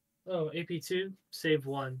 Oh, AP2, save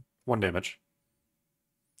 1. 1 damage.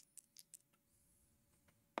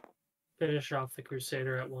 Finish off the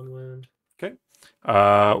Crusader at 1 wound. Okay.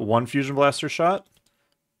 1 Fusion Blaster shot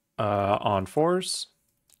on 4s.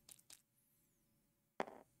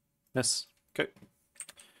 Miss. Okay.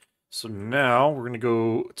 So now we're going to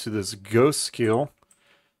go to this Ghost skill.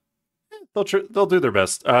 They'll do their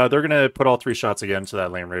best. They're going to put all 3 shots again to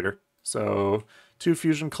that Lame Raider. So 2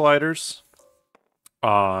 Fusion Colliders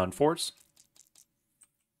on 4s.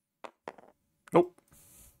 Nope.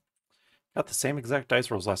 Got the same exact dice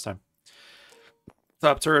rolls last time.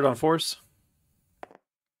 Top turret on 4s.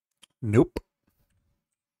 Nope.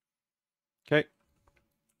 Okay.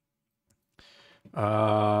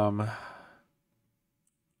 Huh.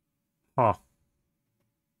 I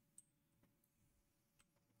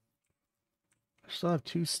still have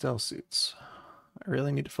 2 stealth suits. I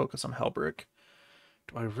really need to focus on Hellbrick.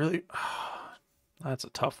 Do I really? That's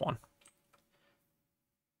a tough one.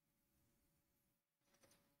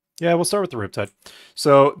 Yeah, we'll start with the Riptide.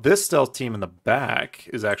 So this stealth team in the back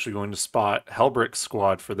is actually going to spot Hellbrick's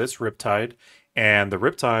squad for this Riptide, and the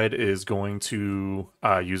Riptide is going to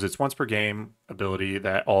use its once per game ability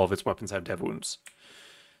that all of its weapons have dev wounds.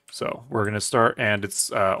 So we're going to start, and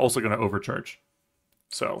it's also going to overcharge.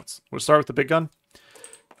 So we'll start with the big gun.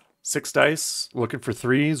 6 dice, looking for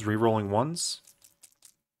 3s, re-rolling 1s.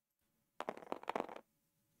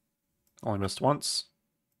 Only missed once.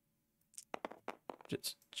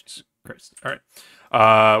 Jesus Christ. All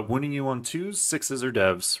right. Winning you on 2s, 6s or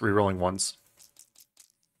devs, re-rolling 1s.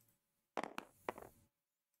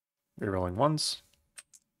 Re-rolling 1s.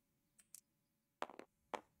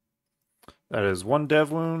 That is 1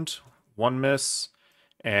 dev wound, 1 miss,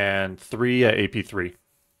 and 3 at AP3.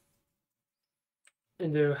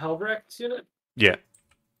 Into Hellbrecht's unit? Yeah.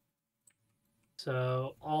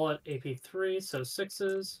 So all at AP3, so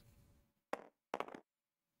 6s.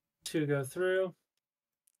 2 go through.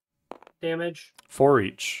 Damage. 4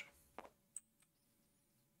 each.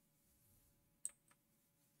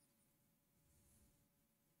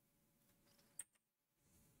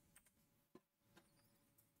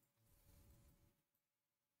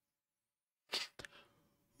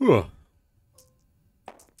 Ugh.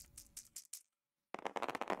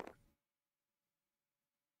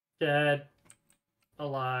 Dead.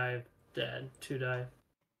 Alive. Dead. 2 die.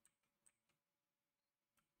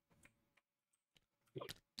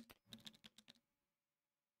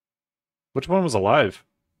 Which one was alive?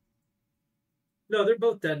 No, they're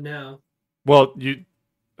both dead now. Well, you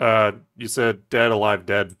said dead, alive,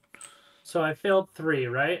 dead. So I failed 3,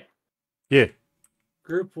 right? Yeah.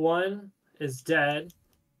 Group 1 is dead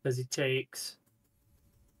because he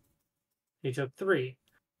took 3.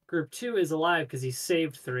 Group 2 is alive because he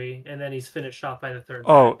saved 3, and then he's finished off by the 3rd.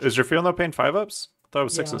 Oh, batch. is your Feel No Pain 5-ups? I thought it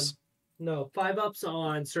was Yeah, 6s. No, 5-ups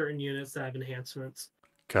on certain units that have enhancements.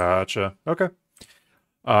 Gotcha. Okay.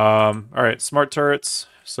 All right, smart turrets.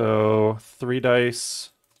 So 3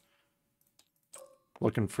 dice.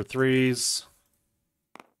 Looking for 3s.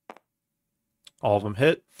 All of them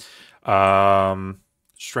hit.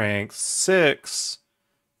 Strength 6.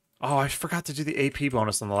 Oh, I forgot to do the AP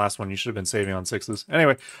bonus on the last one. You should have been saving on 6s.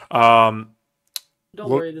 Anyway, Don't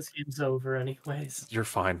worry, this game's over anyways. You're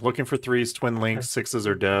fine. Looking for 3s, twin links, 6s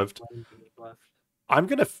are devved. I'm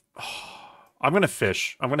gonna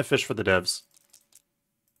fish. I'm gonna fish for the devs.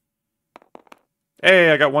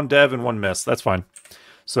 Hey, I got 1 dev and 1 miss. That's fine.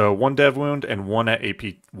 So 1 dev wound and 1 at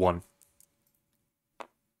AP1.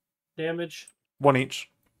 Damage. 1 each.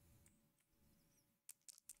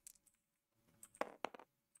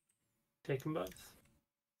 Take them both.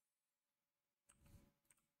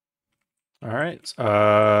 All right.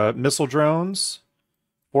 Missile drones.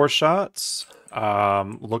 4 shots.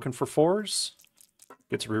 Looking for 4s.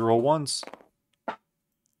 Get to reroll 1s.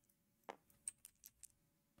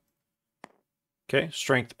 Okay,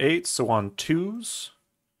 strength 8, so on 2s.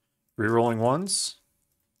 Rerolling 1s.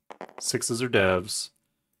 6s are devs.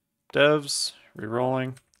 Devs,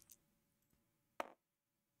 rerolling.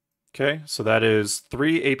 Okay, so that is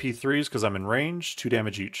 3 AP3s because I'm in range, 2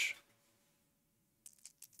 damage each.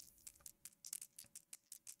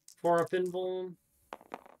 4 up invuln.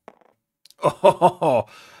 Oh,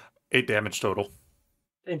 8 damage total.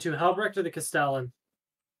 Into Helbrecht or the Castellan?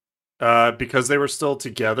 Because they were still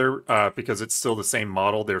together, because it's still the same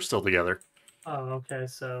model, they're still together. Oh, okay,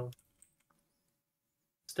 so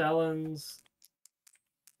Stellans.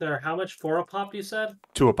 They're how much? 4 a pop, you said?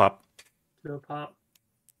 2 a pop. 2 a pop.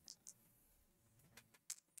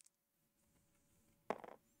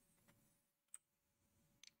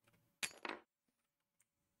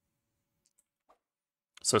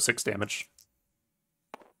 So 6 damage.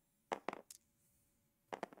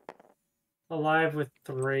 Alive with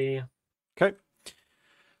 3. Okay.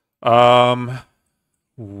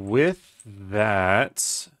 With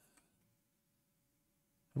that,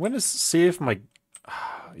 I'm going to see if my...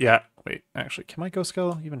 Yeah, wait, actually, can my Ghost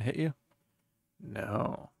Scale even hit you?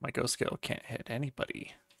 No, my Ghost Scale can't hit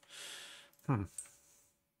anybody. Can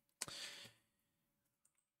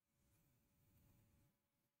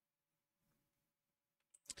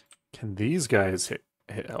these guys hit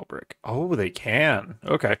Elbrick? Oh, they can.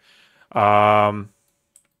 Okay. All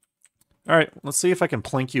right, let's see if I can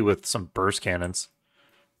plink you with some burst cannons.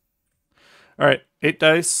 All right, 8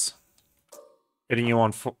 dice. Hitting you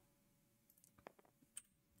on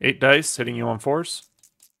 8 dice, hitting you on 4s.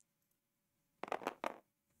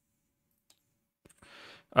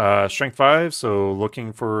 Strength 5, so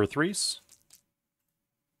looking for 3s.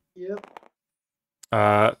 Yep.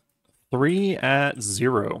 3 at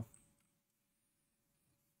 0.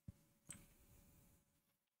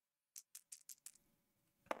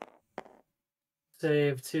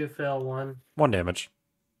 Save 2, fail 1. 1 damage.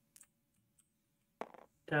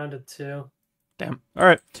 Down to 2. Damn. All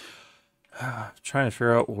right. Trying to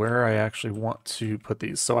figure out where I actually want to put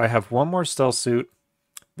these. So I have one more stealth suit,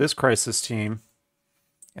 this crisis team,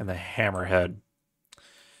 and the hammerhead.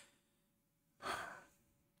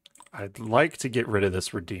 I'd like to get rid of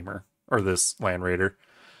this redeemer or this land raider.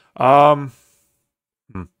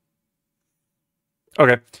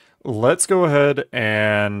 Okay, let's go ahead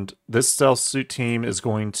and this stealth suit team is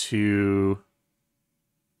going to.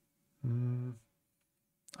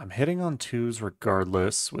 I'm hitting on 2s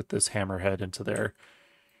regardless with this hammerhead into there.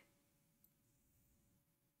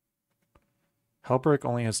 Helbrick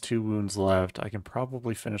only has 2 wounds left. I can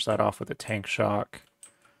probably finish that off with a tank shock.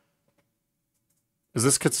 Is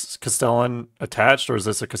this Castellan attached, or is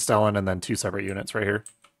this a Castellan and then 2 separate units right here?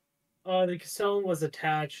 The Castellan was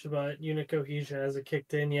attached, but unit cohesion hasn't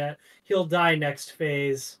kicked in yet. He'll die next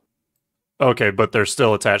phase. Okay, but they're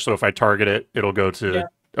still attached, so if I target it, it'll go to... Yeah.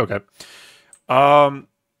 Okay.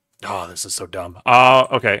 Oh, this is so dumb.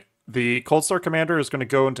 Okay. The Cold Star Commander is going to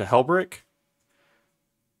go into Helbrick.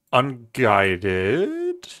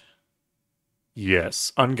 Unguided.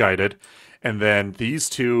 Yes, unguided. And then these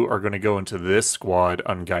 2 are going to go into this squad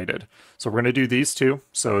unguided. So we're going to do these 2.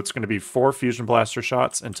 So it's going to be 4 Fusion Blaster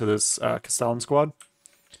shots into this Castellan squad.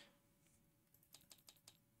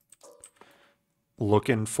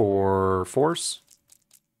 Looking for force.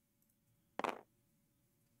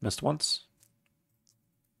 Missed once.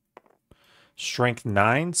 Strength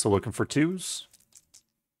 9, so looking for 2s.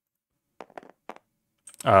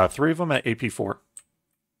 3 of them at AP 4.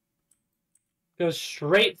 Goes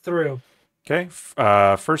straight through. Okay,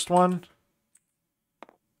 first one,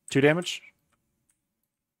 2 damage.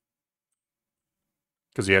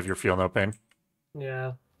 Because you have your feel no pain.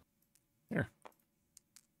 Yeah. Here.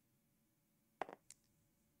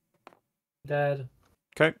 Dead.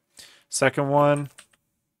 Okay, second one,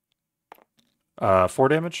 4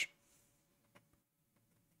 damage.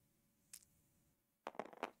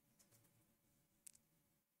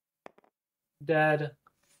 Dead.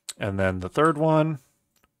 And then the third one,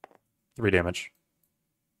 3 damage.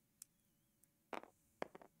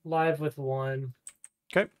 Live with 1.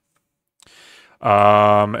 Okay.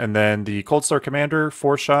 And then the Cold Star Commander,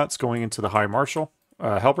 4 shots going into the High Marshal,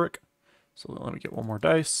 Helbrick. So let me get one more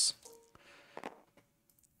dice.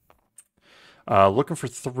 Looking for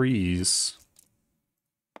 3s.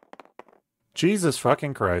 Jesus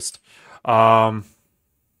fucking Christ.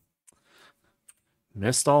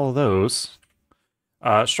 Missed all of those.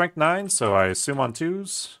 Strength 9, so I assume on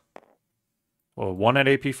 2s. Well, 1 at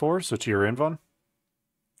AP 4, so to your invuln.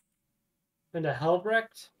 Into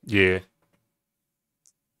Helbrecht. Yeah.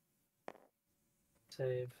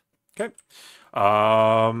 Save. Okay.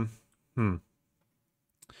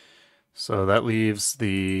 So that leaves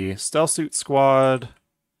the Stealth Suit squad,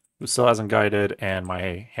 who still hasn't guided, and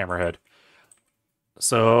my Hammerhead.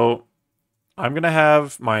 So I'm going to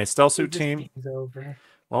have my Stealth Suit team. Over.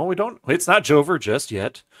 Well, we don't... It's not Jover just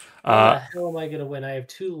yet. How the hell am I going to win? I have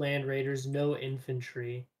 2 land raiders, no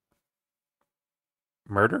infantry.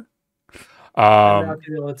 Murder? I'd Um, rather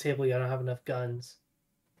be on the table. You don't have enough guns.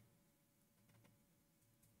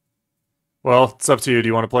 well, it's up to you. Do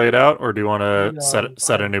you want to play it out, or do you want to No,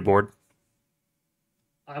 set a new board?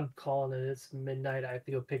 I'm calling it. It's midnight. I have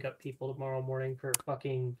to go pick up people tomorrow morning for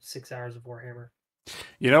fucking 6 hours of Warhammer.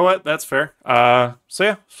 You know what? That's fair. So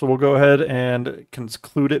yeah, so we'll go ahead and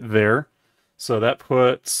conclude it there. So that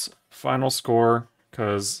puts final score,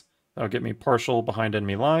 because that'll get me partial behind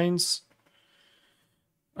enemy lines.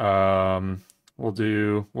 We'll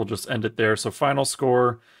just end it there. So final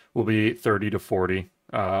score will be 30-40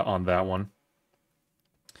 on that one.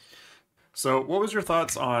 So what was your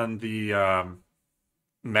thoughts on the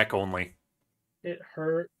mech only? It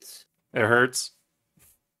hurts. It hurts.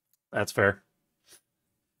 That's fair.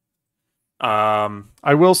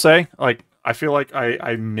 I will say, like, I feel like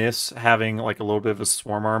I miss having like a little bit of a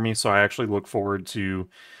swarm army, so I actually look forward to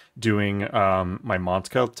doing my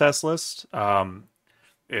Montico test list.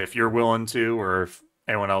 If you're willing to, or if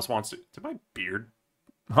anyone else wants to. Did my beard?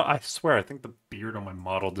 I swear, I think the beard on my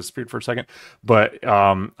model disappeared for a second. But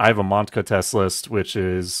I have a Montico test list, which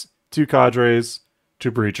is 2 cadres,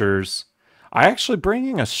 2 breachers. I actually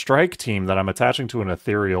bringing a strike team that I'm attaching to an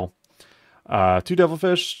ethereal. 2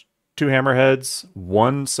 devilfish, 2 hammerheads,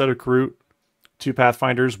 1 set of Kroot, 2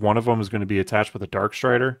 pathfinders. One of them is going to be attached with a dark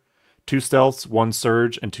strider, 2 stealths, 1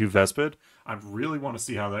 surge, and 2 vespid. I really want to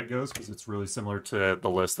see how that goes because it's really similar to the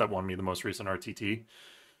list that won me the most recent RTT.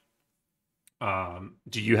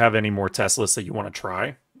 Do you have any more test lists that you want to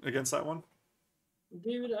try against that one?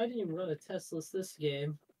 Dude, I didn't even run a test list this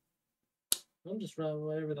game. I'm just running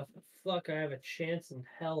whatever the fuck I have a chance in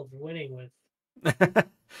hell of winning with.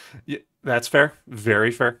 Yeah, that's fair.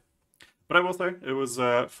 Very fair. But I will say, it was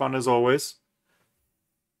fun as always.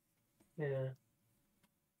 Yeah.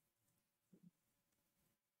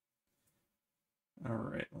 All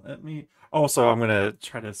right, let me... Also, I'm going to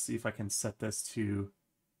try to see if I can set this to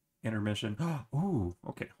intermission. Ooh,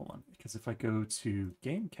 okay, hold on. Because if I go to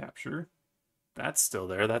game capture, that's still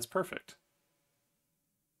there. That's perfect.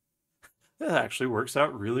 That actually works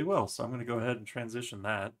out really well. So I'm going to go ahead and transition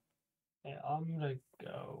that. Yeah, I'm gonna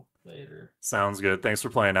go later. Sounds good. Thanks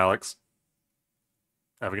for playing, Alex.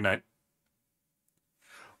 Have a good night.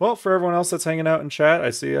 Well, for everyone else that's hanging out in chat,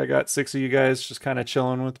 I see I got 6 of you guys just kind of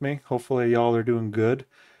chilling with me. Hopefully y'all are doing good.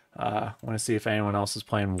 I want to see if anyone else is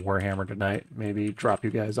playing Warhammer tonight. Maybe drop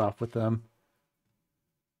you guys off with them.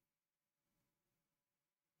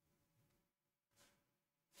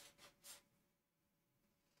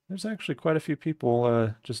 There's actually quite a few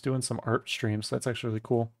people just doing some art streams. That's actually really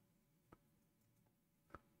cool.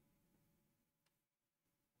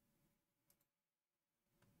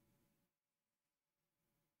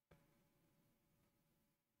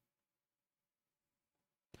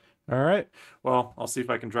 All right. Well, I'll see if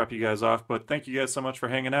I can drop you guys off. But thank you guys so much for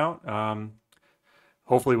hanging out.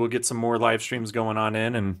 Hopefully we'll get some more live streams going on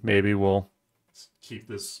in, and maybe we'll keep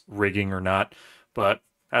this rigging or not. But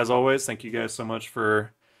as always, thank you guys so much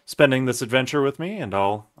for spending this adventure with me, and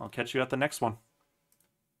I'll catch you at the next one.